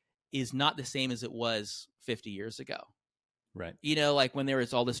has is not the same as it was 50 years ago. Right. Like when there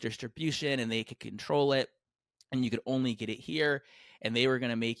was all this distribution and they could control it and you could only get it here and they were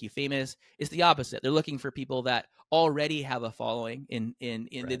going to make you famous. It's the opposite. They're looking for people that already have a following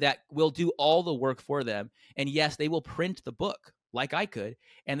right. that will do all the work for them. And yes, they will print the book like I could,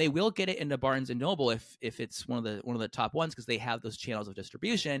 and they will get it into Barnes and Noble if it's one of the top ones because they have those channels of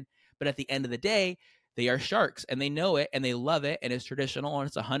distribution. But at the end of the day, they are sharks and they know it and they love it and it's traditional and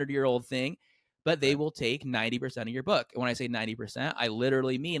it's a 100-year-old thing, but they will take 90% of your book. And when I say 90%, I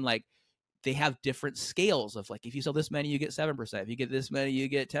literally mean like they have different scales of like, if you sell this many, you get 7%. If you get this many, you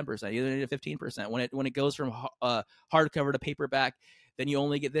get 10%. You get 15%. When it goes from hardcover to paperback, then you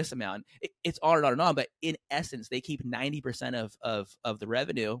only get this amount. It's on and on and on. But in essence, they keep 90% of the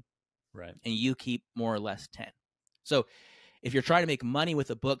revenue, right? And you keep more or less 10. So if you're trying to make money with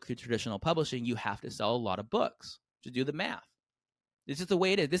a book through traditional publishing, you have to sell a lot of books to do the math. This is the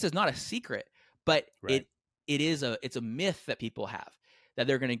way it is. This is not a secret, but right. It's a myth that people have, that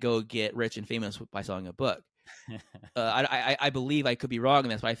they're going to go get rich and famous by selling a book. I believe I could be wrong in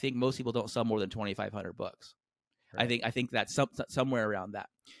this, but I think most people don't sell more than 2,500 books. Right. I think that's somewhere around that.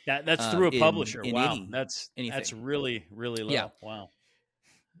 That's through a publisher. Wow, that's really really low. Yeah. Wow.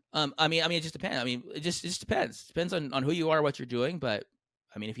 I mean, it just depends. I mean, it just depends. Depends on who you are, what you're doing. But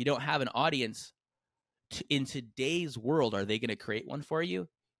I mean, if you don't have an audience in today's world, are they going to create one for you?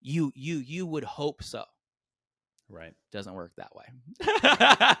 You would hope so. Right. Doesn't work that way.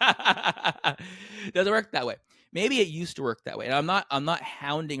 Doesn't work that way. Maybe it used to work that way. And I'm not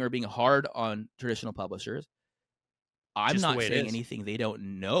hounding or being hard on traditional publishers. I'm Just the not way it saying is. anything they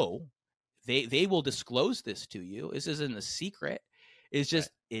don't know. They will disclose this to you. This isn't a secret. It's just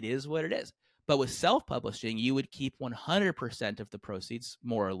It is what it is. But with self-publishing, you would keep 100% of the proceeds,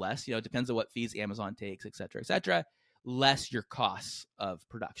 more or less. It depends on what fees Amazon takes, et cetera, less your costs of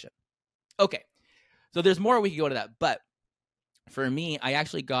production. Okay, so there's more we can go to that. But for me, I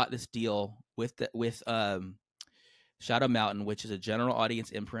actually got this deal with Shadow Mountain, which is a general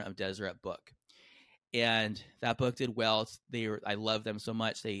audience imprint of Deseret Book. And that book did well. I love them so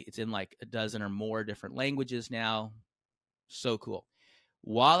much. It's in like a dozen or more different languages now. So cool.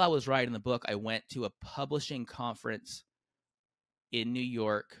 While I was writing the book, I went to a publishing conference in New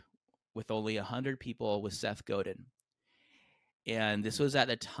York with only 100 people with Seth Godin. And this was at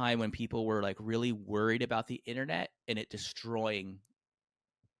the time when people were like really worried about the internet and it destroying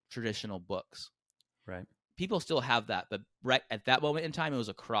traditional books. Right. People still have that, but right at that moment in time, it was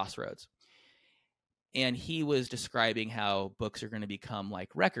a crossroads. And he was describing how books are going to become like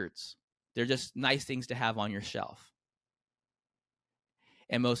records. They're just nice things to have on your shelf.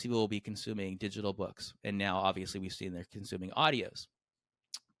 And most people will be consuming digital books. And now, obviously, we've seen they're consuming audios.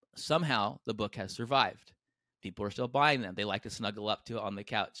 Somehow, the book has survived. People are still buying them. They like to snuggle up to it on the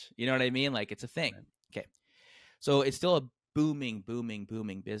couch. You know what I mean? Like, it's a thing. Right. Okay. So it's still a booming, booming,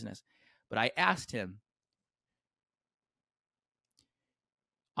 booming business. But I asked him,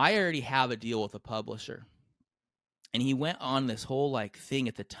 I already have a deal with a publisher. And he went on this whole like thing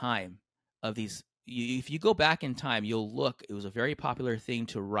at the time of these. If you go back in time, you'll look, it was a very popular thing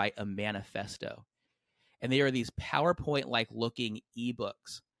to write a manifesto. And they are these PowerPoint-like looking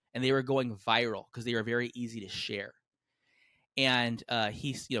ebooks. And they were going viral because they were very easy to share. And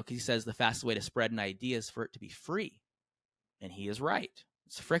he says the fastest way to spread an idea is for it to be free. And he is right.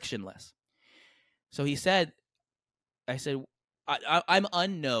 It's frictionless. So I said, I'm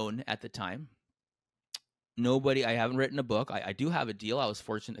unknown at the time. I haven't written a book. I do have a deal. I was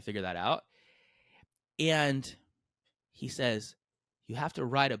fortunate to figure that out. And he says, you have to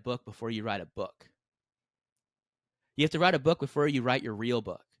write a book before you write a book. You have to write a book before you write your real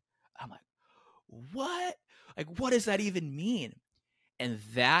book. I'm like, what? Like, what does that even mean? And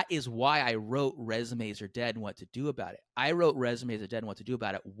that is why I wrote Resumes Are Dead and What to Do About It. I wrote Resumes Are Dead and What to Do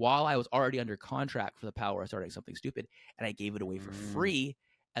About It while I was already under contract for The Power of Starting Something Stupid. And I gave it away for free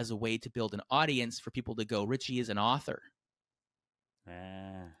as a way to build an audience for people to go, Richie is an author.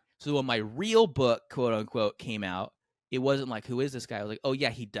 So when my real book, quote unquote, came out, it wasn't like, who is this guy? I was like, oh yeah,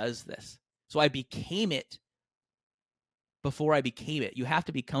 he does this. So I became it before I became it. You have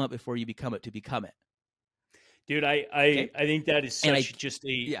to become it before you become it to become it. Dude, I think that is such I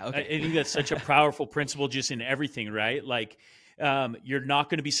think that's such a powerful principle just in everything, right? Like, you're not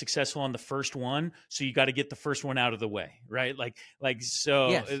going to be successful on the first one, so you got to get the first one out of the way, right?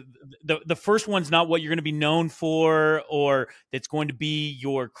 The first one's not what you're going to be known for, or that's going to be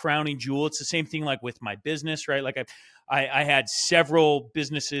your crowning jewel. It's the same thing like with my business, right? Like I had several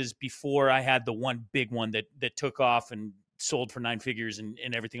businesses before I had the one big one that took off and sold for 9 figures and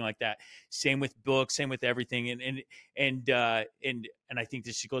everything like that. Same with books, same with everything. And I think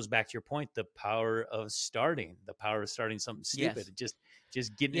this goes back to your point, the power of starting something stupid,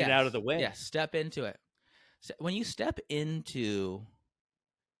 just getting it out of the way. Yeah. Step into it. So when you step into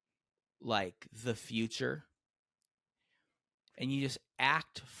like the future and you just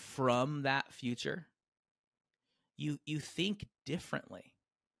act from that future, you think differently.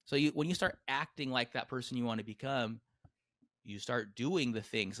 So when you start acting like that person you want to become, you start doing the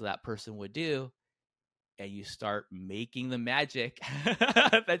things that person would do, and you start making the magic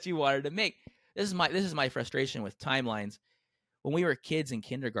that you wanted to make. This is my frustration with timelines. When we were kids in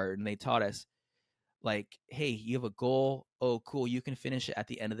kindergarten, they taught us like, hey, you have a goal. Oh, cool. You can finish it at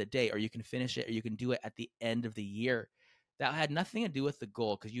the end of the day, or you can finish it, or you can do it at the end of the year. That had nothing to do with the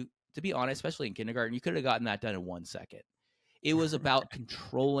goal. Because to be honest, especially in kindergarten, you could have gotten that done in 1 second. It was about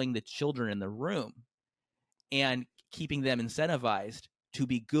controlling the children in the room and keeping them incentivized to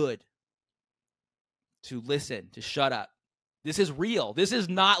be good, to listen, to shut up. This is real. This is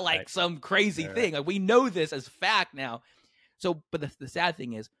not like some crazy thing. Like, we know this as fact now. So, but the sad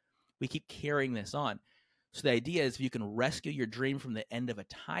thing is we keep carrying this on. So the idea is if you can rescue your dream from the end of a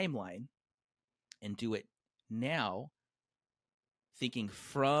timeline and do it now, thinking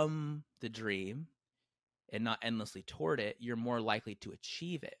from the dream and not endlessly toward it, you're more likely to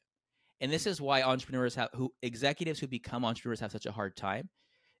achieve it. And this is why executives who become entrepreneurs have such a hard time,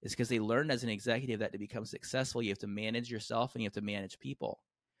 is because they learn as an executive that to become successful, you have to manage yourself and you have to manage people.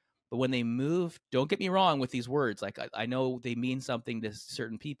 But when they move, don't get me wrong with these words. Like, I know they mean something to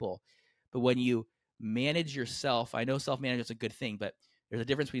certain people, but when you manage yourself, I know self-management is a good thing, but There's a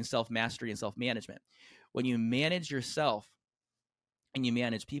difference between self-mastery and self-management. When you manage yourself and you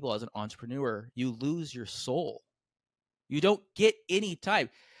manage people as an entrepreneur, you lose your soul. You don't get any time.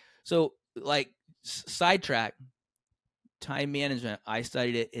 So, like, sidetrack, time management. I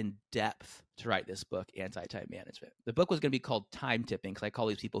studied it in depth to write this book, Anti-Time Management. The book was going to be called Time Tipping, because I call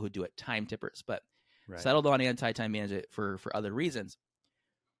these people who do it time tippers, but settled on anti-time management for other reasons.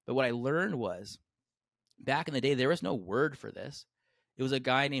 But what I learned was, back in the day, there was no word for this. It was a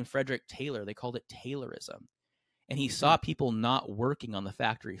guy named Frederick Taylor. They called it Taylorism. And he saw people not working on the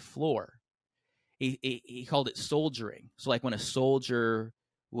factory floor. He called it soldiering. So like when a soldier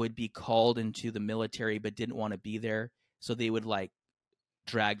would be called into the military but didn't want to be there, so they would like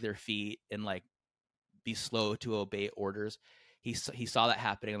drag their feet and like be slow to obey orders. He saw that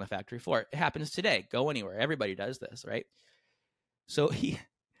happening on the factory floor. It happens today. Go anywhere. Everybody does this, right? So he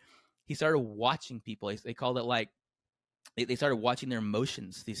started watching people. They called it like, they started watching their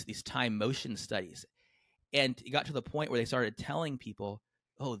motions, these time motion studies. And it got to the point where they started telling people,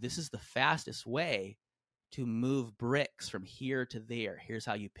 oh, this is the fastest way to move bricks from here to there. Here's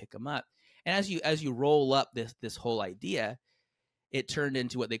how you pick them up. And as you roll up this whole idea, it turned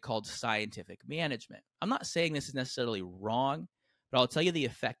into what they called scientific management. I'm not saying this is necessarily wrong, but I'll tell you the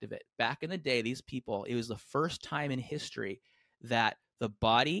effect of it. Back in the day, these people, it was the first time in history that the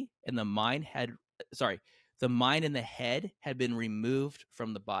body and the mind the mind and the head had been removed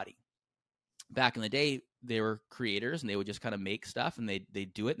from the body. Back in the day, they were creators and they would just kind of make stuff and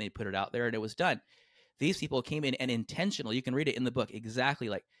they'd do it and they'd put it out there and it was done. These people came in and intentionally, you can read it in the book, exactly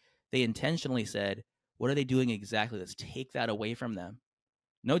like they intentionally said, what are they doing exactly? Let's take that away from them.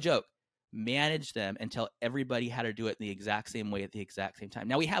 No joke. Manage them and tell everybody how to do it in the exact same way at the exact same time.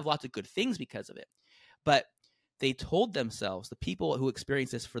 Now, we have lots of good things because of it, but they told themselves, the people who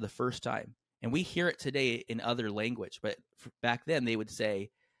experienced this for the first time, and we hear it today in other language, but back then they would say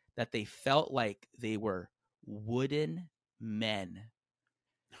that they felt like they were wooden men.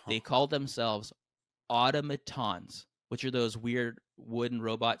 They called themselves automatons, which are those weird wooden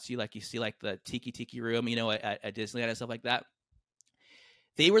robots you see like the Tiki Room, at Disneyland and stuff like that.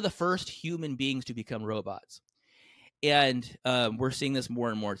 They were the first human beings to become robots. And we're seeing this more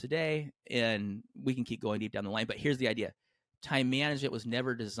and more today, and we can keep going deep down the line. But here's the idea. Time management was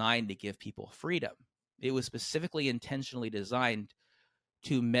never designed to give people freedom. It was specifically intentionally designed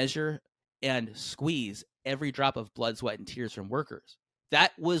to measure and squeeze every drop of blood, sweat, and tears from workers.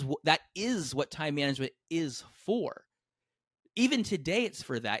 That is what time management is for. Even today, it's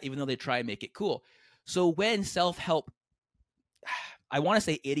for that, even though they try and make it cool. So when self-help, I want to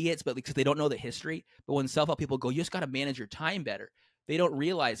say idiots, but because they don't know the history, but when self-help people go, you just got to manage your time better, they don't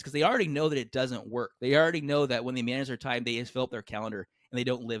realize, because they already know that it doesn't work. They already know that when they manage their time, they just fill up their calendar and they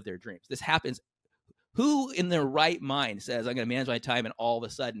don't live their dreams. This happens. Who in their right mind says, I'm going to manage my time, and all of a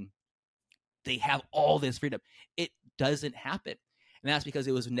sudden they have all this freedom? It doesn't happen. And that's because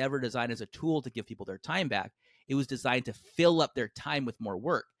it was never designed as a tool to give people their time back. It was designed to fill up their time with more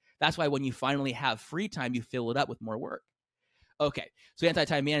work. That's why when you finally have free time, you fill it up with more work. Okay, so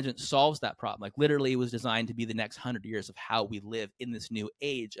anti-time management solves that problem. Like literally, it was designed to be the next 100 years of how we live in this new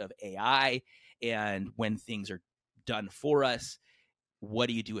age of AI, and when things are done for us, what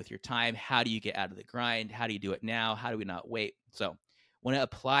do you do with your time? How do you get out of the grind? How do you do it now? How do we not wait? So when it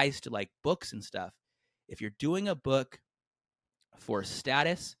applies to like books and stuff, if you're doing a book for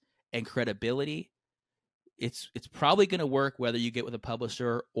status and credibility, it's probably going to work whether you get with a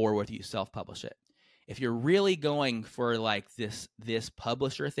publisher or whether you self-publish it. If you're really going for like this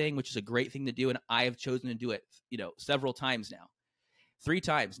publisher thing, which is a great thing to do, and I have chosen to do it, several times now, 3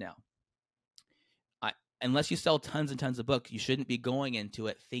 times now. Unless you sell tons and tons of books, you shouldn't be going into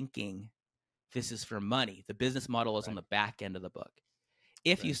it thinking this is for money. The business model is on the back end of the book.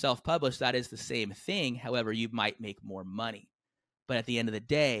 If you self-publish, that is the same thing. However, you might make more money. But at the end of the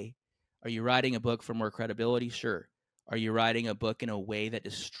day, are you writing a book for more credibility? Sure. Are you writing a book in a way that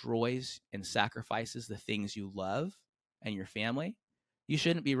destroys and sacrifices the things you love and your family? You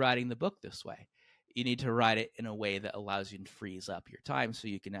shouldn't be writing the book this way. You need to write it in a way that allows you to freeze up your time so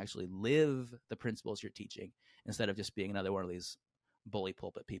you can actually live the principles you're teaching instead of just being another one of these bully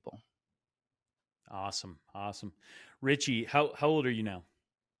pulpit people. Awesome. Richie, how old are you now?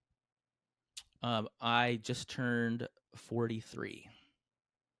 I just turned 43.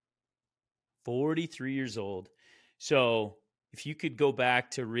 43 years old. So if you could go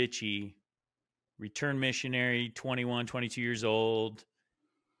back to Richie, return missionary, 21, 22 years old,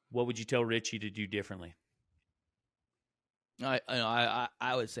 what would you tell Richie to do differently? I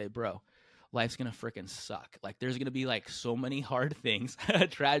would say, bro, life's going to freaking suck. Like there's going to be like so many hard things.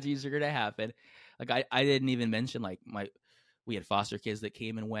 Tragedies are going to happen. Like I didn't even mention like We had foster kids that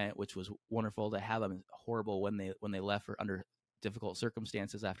came and went, which was wonderful to have them. Horrible when they left for under difficult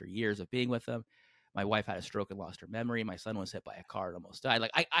circumstances after years of being with them. My wife had a stroke and lost her memory. My son was hit by a car and almost died.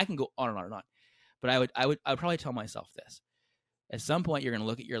 Like I can go on and on and on. But I would probably tell myself this. At some point, you're going to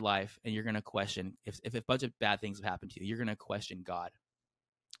look at your life and you're going to question if a bunch of bad things have happened to you, you're going to question God.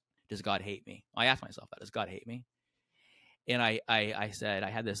 Does God hate me? I asked myself that. Does God hate me? And I said, I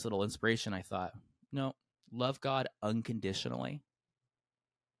had this little inspiration. I thought, no, love God unconditionally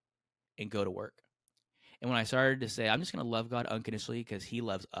and go to work. And when I started to say, I'm just going to love God unconditionally because he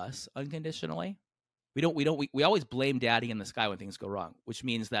loves us unconditionally. We always blame daddy in the sky when things go wrong, which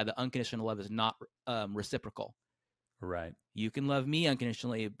means that the unconditional love is not reciprocal. Right. You can love me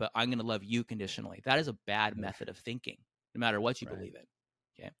unconditionally, but I'm going to love you conditionally. That is a bad method of thinking, no matter what you believe in.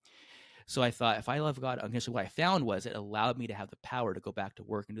 Okay. So I thought, if I love God unconditionally, what I found was it allowed me to have the power to go back to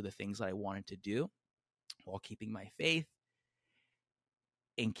work and do the things that I wanted to do while keeping my faith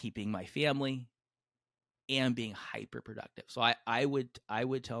and keeping my family and being hyper productive. So I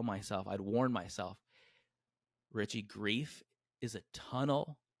would tell myself, I'd warn myself, Richie, grief is a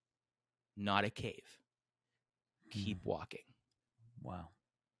tunnel, not a cave. Keep walking. Wow.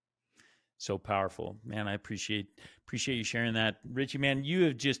 So powerful, man. I appreciate you sharing that. Richie, man, you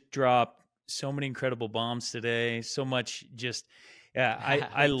have just dropped so many incredible bombs today. So much just,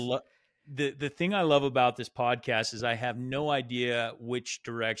 I love the thing I love about this podcast is I have no idea which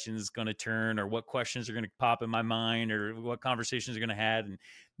direction is going to turn or what questions are going to pop in my mind or what conversations are going to have. And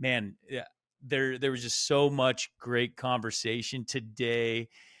man, there was just so much great conversation today.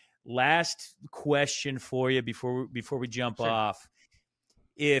 Last question for you before we jump off.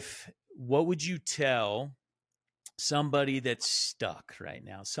 What would you tell somebody that's stuck right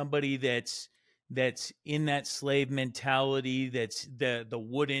now? Somebody that's in that slave mentality, that's the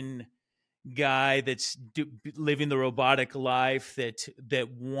wooden guy that's living the robotic life, that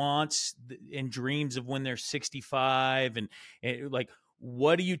wants and dreams of when they're 65 and like,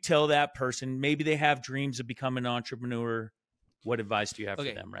 what do you tell that person? Maybe they have dreams of becoming an entrepreneur. What advice do you have for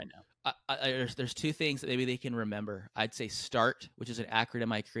them right now? There's two things that maybe they can remember. I'd say START, which is an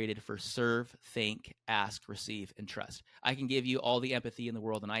acronym I created for serve, think, ask, receive, and trust. I can give you all the empathy in the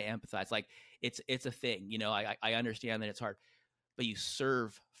world, and I empathize. Like it's a thing, you know. I understand that it's hard, but you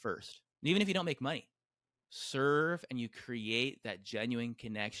serve first. And even if you don't make money, serve, and you create that genuine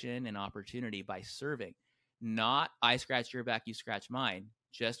connection and opportunity by serving. Not I scratch your back, you scratch mine.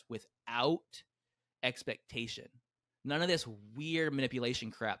 Just without expectation. None of this weird manipulation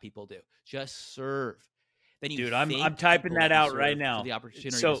crap people do. Just serve. Then you, dude, I'm typing that out right now for the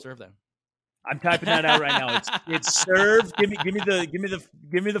opportunity to serve them. I'm typing that out right now. It's serve. Give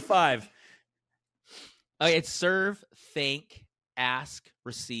me the 5. Okay, it's serve, think, ask,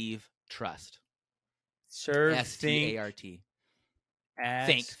 receive, trust. Serve, START.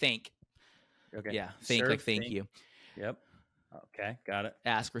 Ask, think. Okay. Yeah, think, serve, like thank you. Yep. Okay, got it.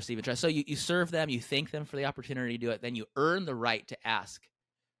 Ask, receive, and trust. So you serve them, you thank them for the opportunity to do it, then you earn the right to ask.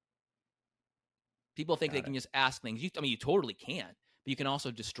 People think they can just ask things. You totally can, but you can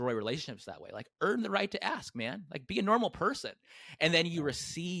also destroy relationships that way. Like, earn the right to ask, man. Like, be a normal person. And then you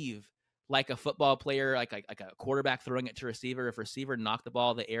receive like a football player, like a quarterback throwing it to receiver. If receiver knocked the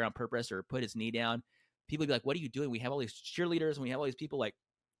ball in the air on purpose or put his knee down, people would be like, what are you doing? We have all these cheerleaders and we have all these people like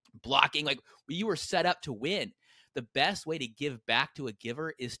blocking. Like, you were set up to win. The best way to give back to a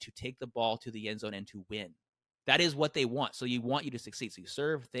giver is to take the ball to the end zone and to win. That is what they want. So you want you to succeed. So you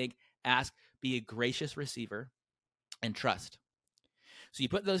serve, think, ask, be a gracious receiver, and trust. So you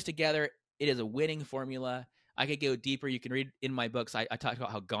put those together. It is a winning formula. I could go deeper. You can read in my books. I talked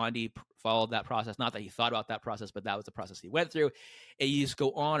about how Gandhi followed that process. Not that he thought about that process, but that was the process he went through. And you just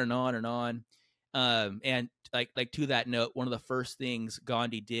go on and on and on. And like to that note, one of the first things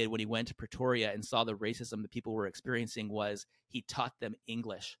Gandhi did when he went to Pretoria and saw the racism that people were experiencing was he taught them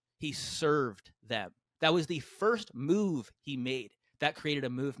English. He served them. That was the first move he made. That created a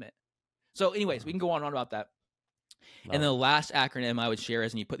movement. So anyways, we can go on and on about that. And then the last acronym I would share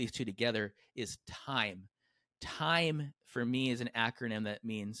is, and you put these two together, is TIME. TIME for me is an acronym that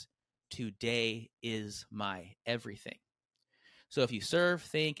means today is my everything. So if you serve,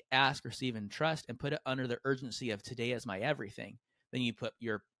 think, ask, receive, and trust, and put it under the urgency of today is my everything, then you put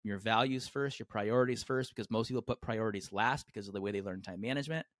your values first, your priorities first, because most people put priorities last because of the way they learn time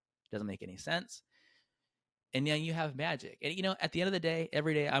management. It doesn't make any sense. And then you have magic. And, you know, at the end of the day,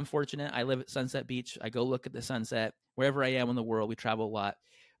 every day, I'm fortunate. I live at Sunset Beach. I go look at the sunset wherever I am in the world. We travel a lot.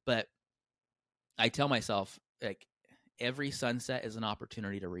 But I tell myself, like, every sunset is an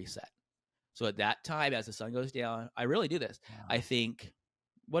opportunity to reset. So at that time, as the sun goes down, I really do this. Wow. I think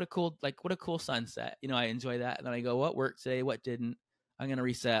what a cool sunset. I enjoy that. And then I go, what worked today? What didn't? I'm going to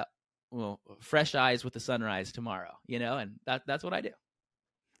reset. Well, fresh eyes with the sunrise tomorrow, and that's what I do.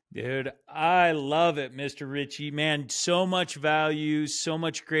 Dude, I love it, Mr. Richie. Man, so much value, so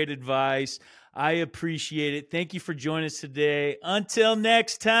much great advice. I appreciate it. Thank you for joining us today. Until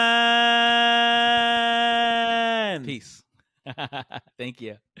next time. Peace. Thank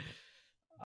you.